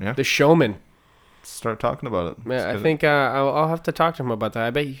 Yeah. The Showman. Start talking about it. Yeah, I think I'll have to talk to him about that. I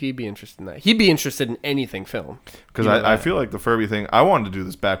bet he'd be interested in that. He'd be interested in anything film. Because I feel like the Furby thing, I wanted to do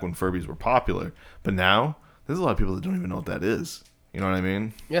this back when Furbies were popular. But now, there's a lot of people that don't even know what that is. You know what I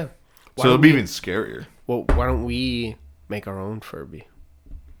mean? Yeah. So it'll be even scarier. Well, why don't we make our own Furby?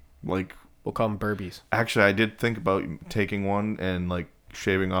 Like, we'll call them Burbies. Actually, I did think about taking one and like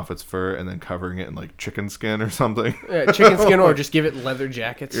shaving off its fur and then covering it in like chicken skin or something. Yeah, chicken skin, or just give it leather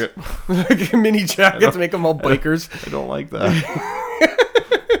jackets. Yeah. Like mini jackets, make them all bikers. I don't like that.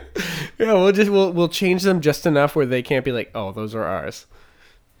 Yeah, we'll change them just enough where they can't be like, oh, those are ours.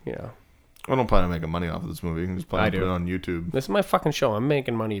 You know. I don't plan on making money off of this movie. I can just plan to put it on YouTube. This is my fucking show. I'm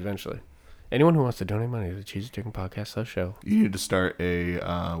making money eventually. Anyone who wants to donate money to the Cheesy Chicken Podcast show. You need to start a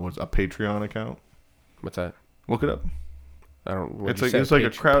Patreon account. What's that? Look it up. I don't. It's like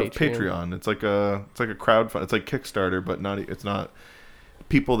a crowd Patreon. It's like a crowdfund. It's like Kickstarter, but it's not.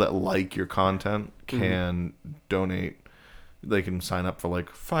 People that like your content can donate. They can sign up for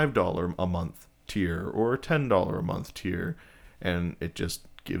like $5 a month tier or a $10 a month tier, and it just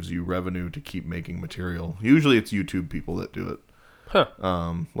gives you revenue to keep making material. Usually, it's YouTube people that do it. Huh.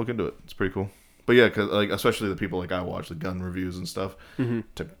 Look into it. It's pretty cool. But yeah, cause like especially the people like I watch the gun reviews and stuff.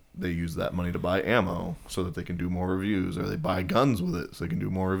 They use that money to buy ammo so that they can do more reviews, or they buy guns with it so they can do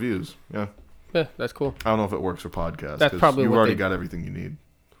more reviews. Yeah. Yeah, that's cool. I don't know if it works for podcasts. That's probably you've already got everything you need.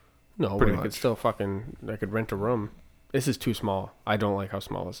 No, but I could still I could rent a room. This is too small. I don't like how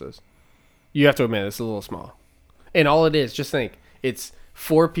small this is. You have to admit, it's a little small. And all it is, just think, it's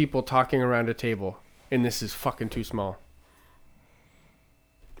 4 people talking around a table, and this is fucking too small.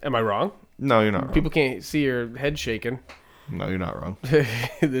 Am I wrong? No, you're not wrong. People can't see your head shaking. No, you're not wrong.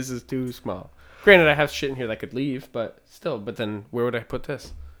 This is too small. Granted, I have shit in here that could leave, but still. But then where would I put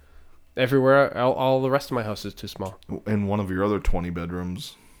this? Everywhere, all the rest of my house is too small. In one of your other 20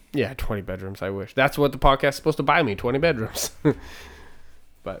 bedrooms. Yeah, 20 bedrooms, I wish. That's what the podcast is supposed to buy me, 20 bedrooms.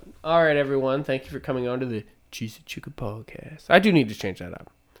 But, all right, everyone. Thank you for coming on to the Cheesy Chicken Podcast. I do need to change that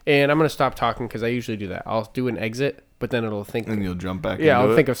up. And I'm going to stop talking because I usually do that. I'll do an exit, but then it'll think. And you'll jump back into it. Yeah,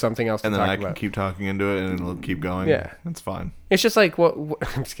 I'll think of something else to talk about. And then I can keep talking into it, and it'll keep going. Yeah. That's fine. It's just like, what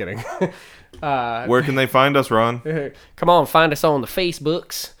I'm just kidding. Where can they find us, Ron? Come on, find us on the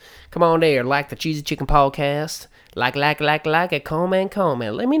Facebooks. Come on there, like the Cheesy Chicken Podcast. Like it,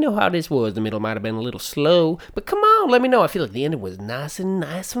 comment. Let me know how this was. The middle might have been a little slow, but come on, let me know. I feel like the ending was nice and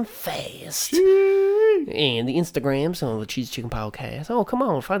fast. And the Instagrams on the Cheesy Chicken Podcast. Oh, come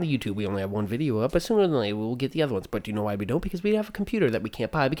on, find the YouTube. We only have one video up, but sooner than later we'll get the other ones. But do you know why we don't? Because we have a computer that we can't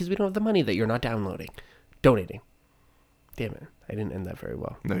buy because we don't have the money that you're not donating. Damn it, I didn't end that very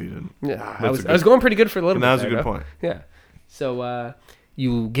well. No, you didn't. Yeah, I was going pretty good for a little bit. That was a good point. Yeah. So,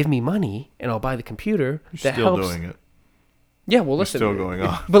 you give me money and I'll buy the computer. You're still doing it. Yeah, well, listen. Still going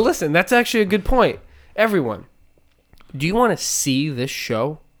on. But listen, that's actually a good point. Everyone, do you want to see this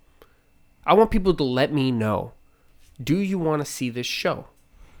show? I want people to let me know. Do you want to see this show?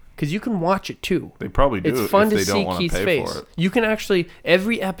 Because you can watch it too. They probably do. It's fun if to they see don't want Keith's to pay face. For it. You can actually,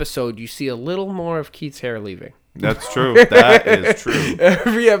 every episode, you see a little more of Keith's hair leaving. That's true. That is true.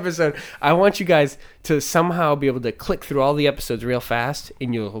 Every episode. I want you guys to somehow be able to click through all the episodes real fast,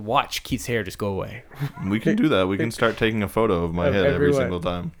 and you'll watch Keith's hair just go away. We can do that. We can start taking a photo of my head every single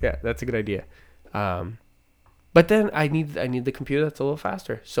time. Yeah, that's a good idea. But then I need the computer that's a little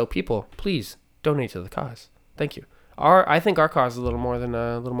faster. So people, please donate to the cause. Thank you. I think our cause is a little more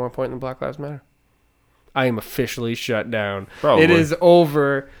important than Black Lives Matter. I am officially shut down. Probably. It is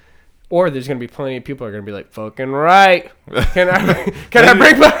over. Or there's going to be plenty of people who are going to be like, fucking right. Can I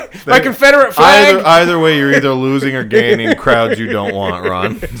bring my Confederate flag? Either way, you're either losing or gaining crowds you don't want,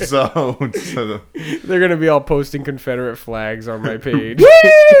 Ron. So they're going to be all posting Confederate flags on my page.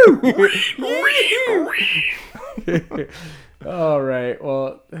 All right.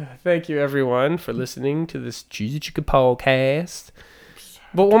 Well, thank you everyone for listening to this Cheesy Chicken podcast.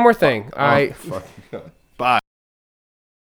 But one more thing. Bye.